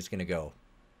story is going to go?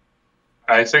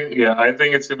 I think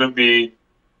it's going to be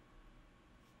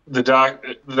the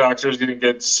doctor is going to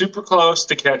get super close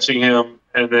to catching him,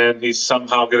 and then he's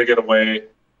somehow going to get away,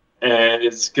 and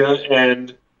it's going to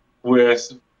end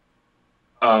with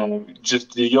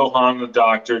just the Johan and the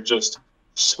doctor just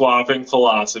swapping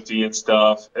philosophy and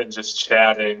stuff and just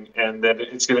chatting, and then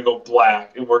it's going to go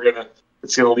black, and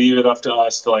it's going to leave it up to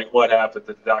us to like what happened.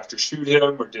 Did the doctor shoot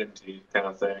him or didn't he, kind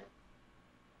of thing.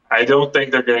 I don't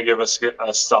think they're going to give us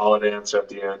a solid answer at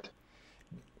the end.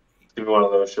 It's going to be one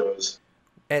of those shows.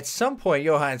 At some point,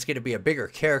 Johann's going to be a bigger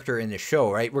character in the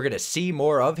show, right? We're going to see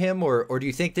more of him, or do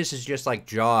you think this is just like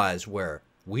Jaws, where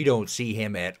we don't see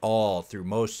him at all through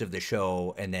most of the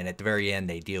show, and then at the very end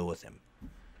they deal with him?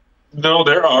 No,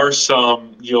 there are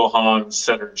some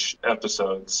Johann-centered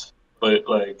episodes, but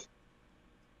like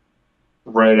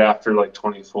right after like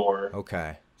 24.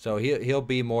 Okay, so he'll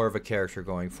be more of a character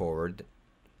going forward.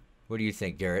 What do you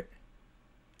think, Garrett?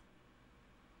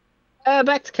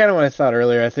 Back to kind of what I thought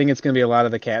earlier. I think it's going to be a lot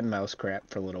of the cat and mouse crap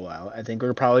for a little while. I think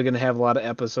we're probably going to have a lot of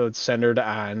episodes centered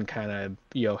on kind of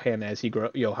Johann as he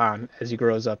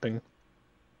grows up and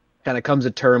kind of comes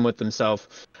to term with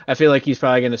himself. I feel like he's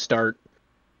probably going to start.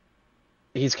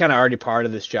 He's kind of already part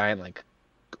of this giant like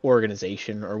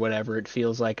organization or whatever it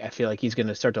feels like. I feel like he's going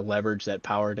to start to leverage that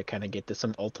power to kind of get to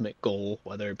some ultimate goal,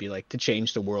 whether it be like to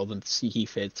change the world and see he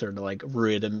fits, or to like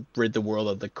rid the world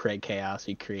of the chaos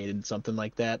he created, something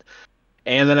like that.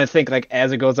 And then I think like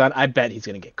as it goes on, I bet he's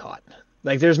gonna get caught.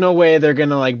 Like there's no way they're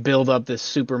gonna like build up this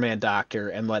Superman doctor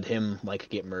and let him like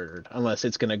get murdered, unless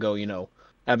it's gonna go,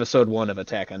 episode 1 of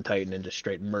Attack on Titan and just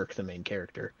straight murk the main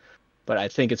character. But I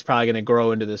think it's probably gonna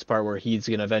grow into this part where he's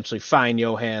gonna eventually find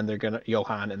Johann, and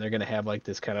they're gonna have like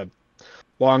this kind of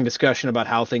long discussion about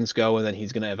how things go, and then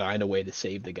he's gonna find a way to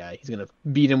save the guy. He's gonna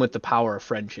beat him with the power of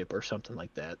friendship or something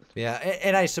like that. Yeah,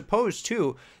 and I suppose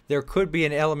too there could be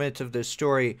an element of this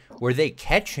story where they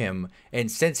catch him,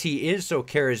 and since he is so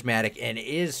charismatic and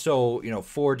is so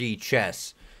 4D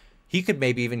chess, he could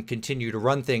maybe even continue to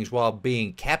run things while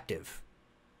being captive.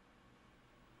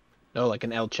 Oh, like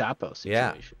an El Chapo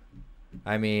situation. Yeah,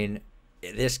 I mean,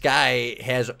 this guy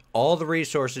has all the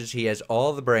resources, he has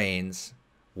all the brains.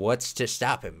 What's to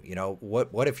stop him?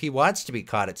 What if he wants to be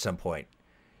caught at some point?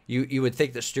 You would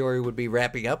think the story would be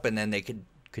wrapping up, and then they could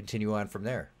continue on from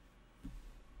there.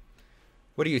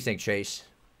 What do you think, Chase?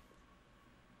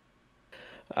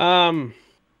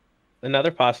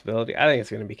 Another possibility. I think it's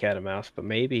going to be cat and mouse, but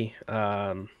maybe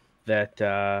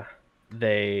that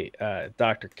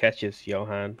Doctor catches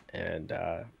Johann and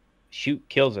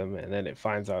kills him, and then it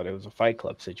finds out it was a Fight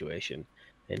Club situation,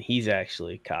 and he's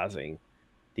actually causing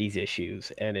these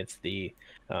issues, and it's the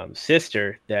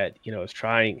sister that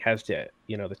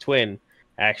the twin.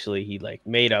 Actually, he like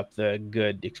made up the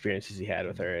good experiences he had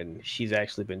with her, and she's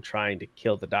actually been trying to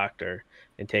kill the doctor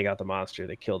and take out the monster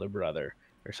that killed her brother,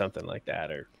 or something like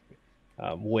that, or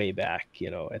way back,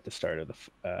 at the start of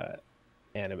the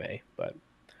anime. But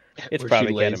it's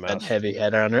probably cat and mouse. That heavy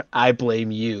head on her. I blame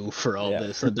you for all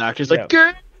this. And the doctor's like,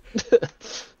 "Good."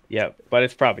 Yeah, but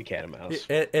it's probably cat and mouse.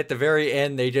 At the very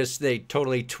end, they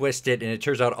totally twist it, and it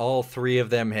turns out all 3 of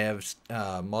them have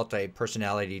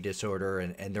multi-personality disorder,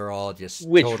 and they're all just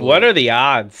What are the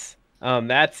odds?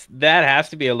 That has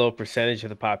to be a low percentage of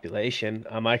the population.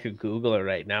 I could Google it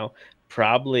right now.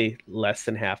 Probably less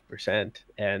than 0.5%,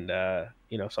 and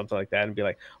something like that, and be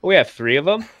like, oh, we have 3 of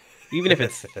them, even if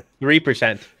it's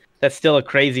 3%. That's still a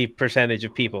crazy percentage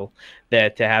of people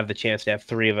that to have the chance to have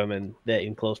 3 of them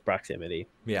in close proximity.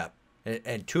 Yeah,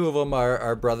 and 2 of them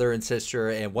are brother and sister,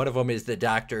 and one of them is the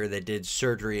doctor that did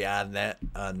surgery on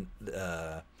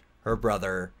her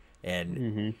brother,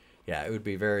 and yeah, it would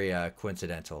be very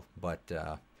coincidental. But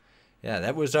yeah,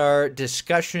 that was our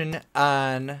discussion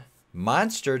on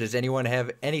Monster. Does anyone have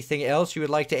anything else you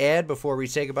would like to add before we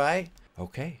say goodbye?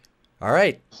 Okay, all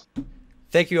right.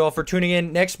 Thank you all for tuning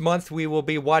in. Next month, we will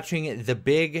be watching The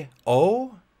Big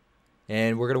O,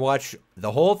 and we're going to watch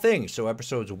the whole thing, so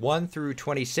episodes 1 through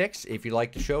 26. If you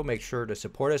like the show, make sure to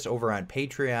support us over on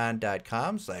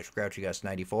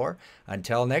patreon.com/GrouchyGus94.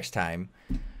 Until next time,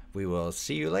 we will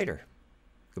see you later.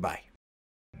 Goodbye.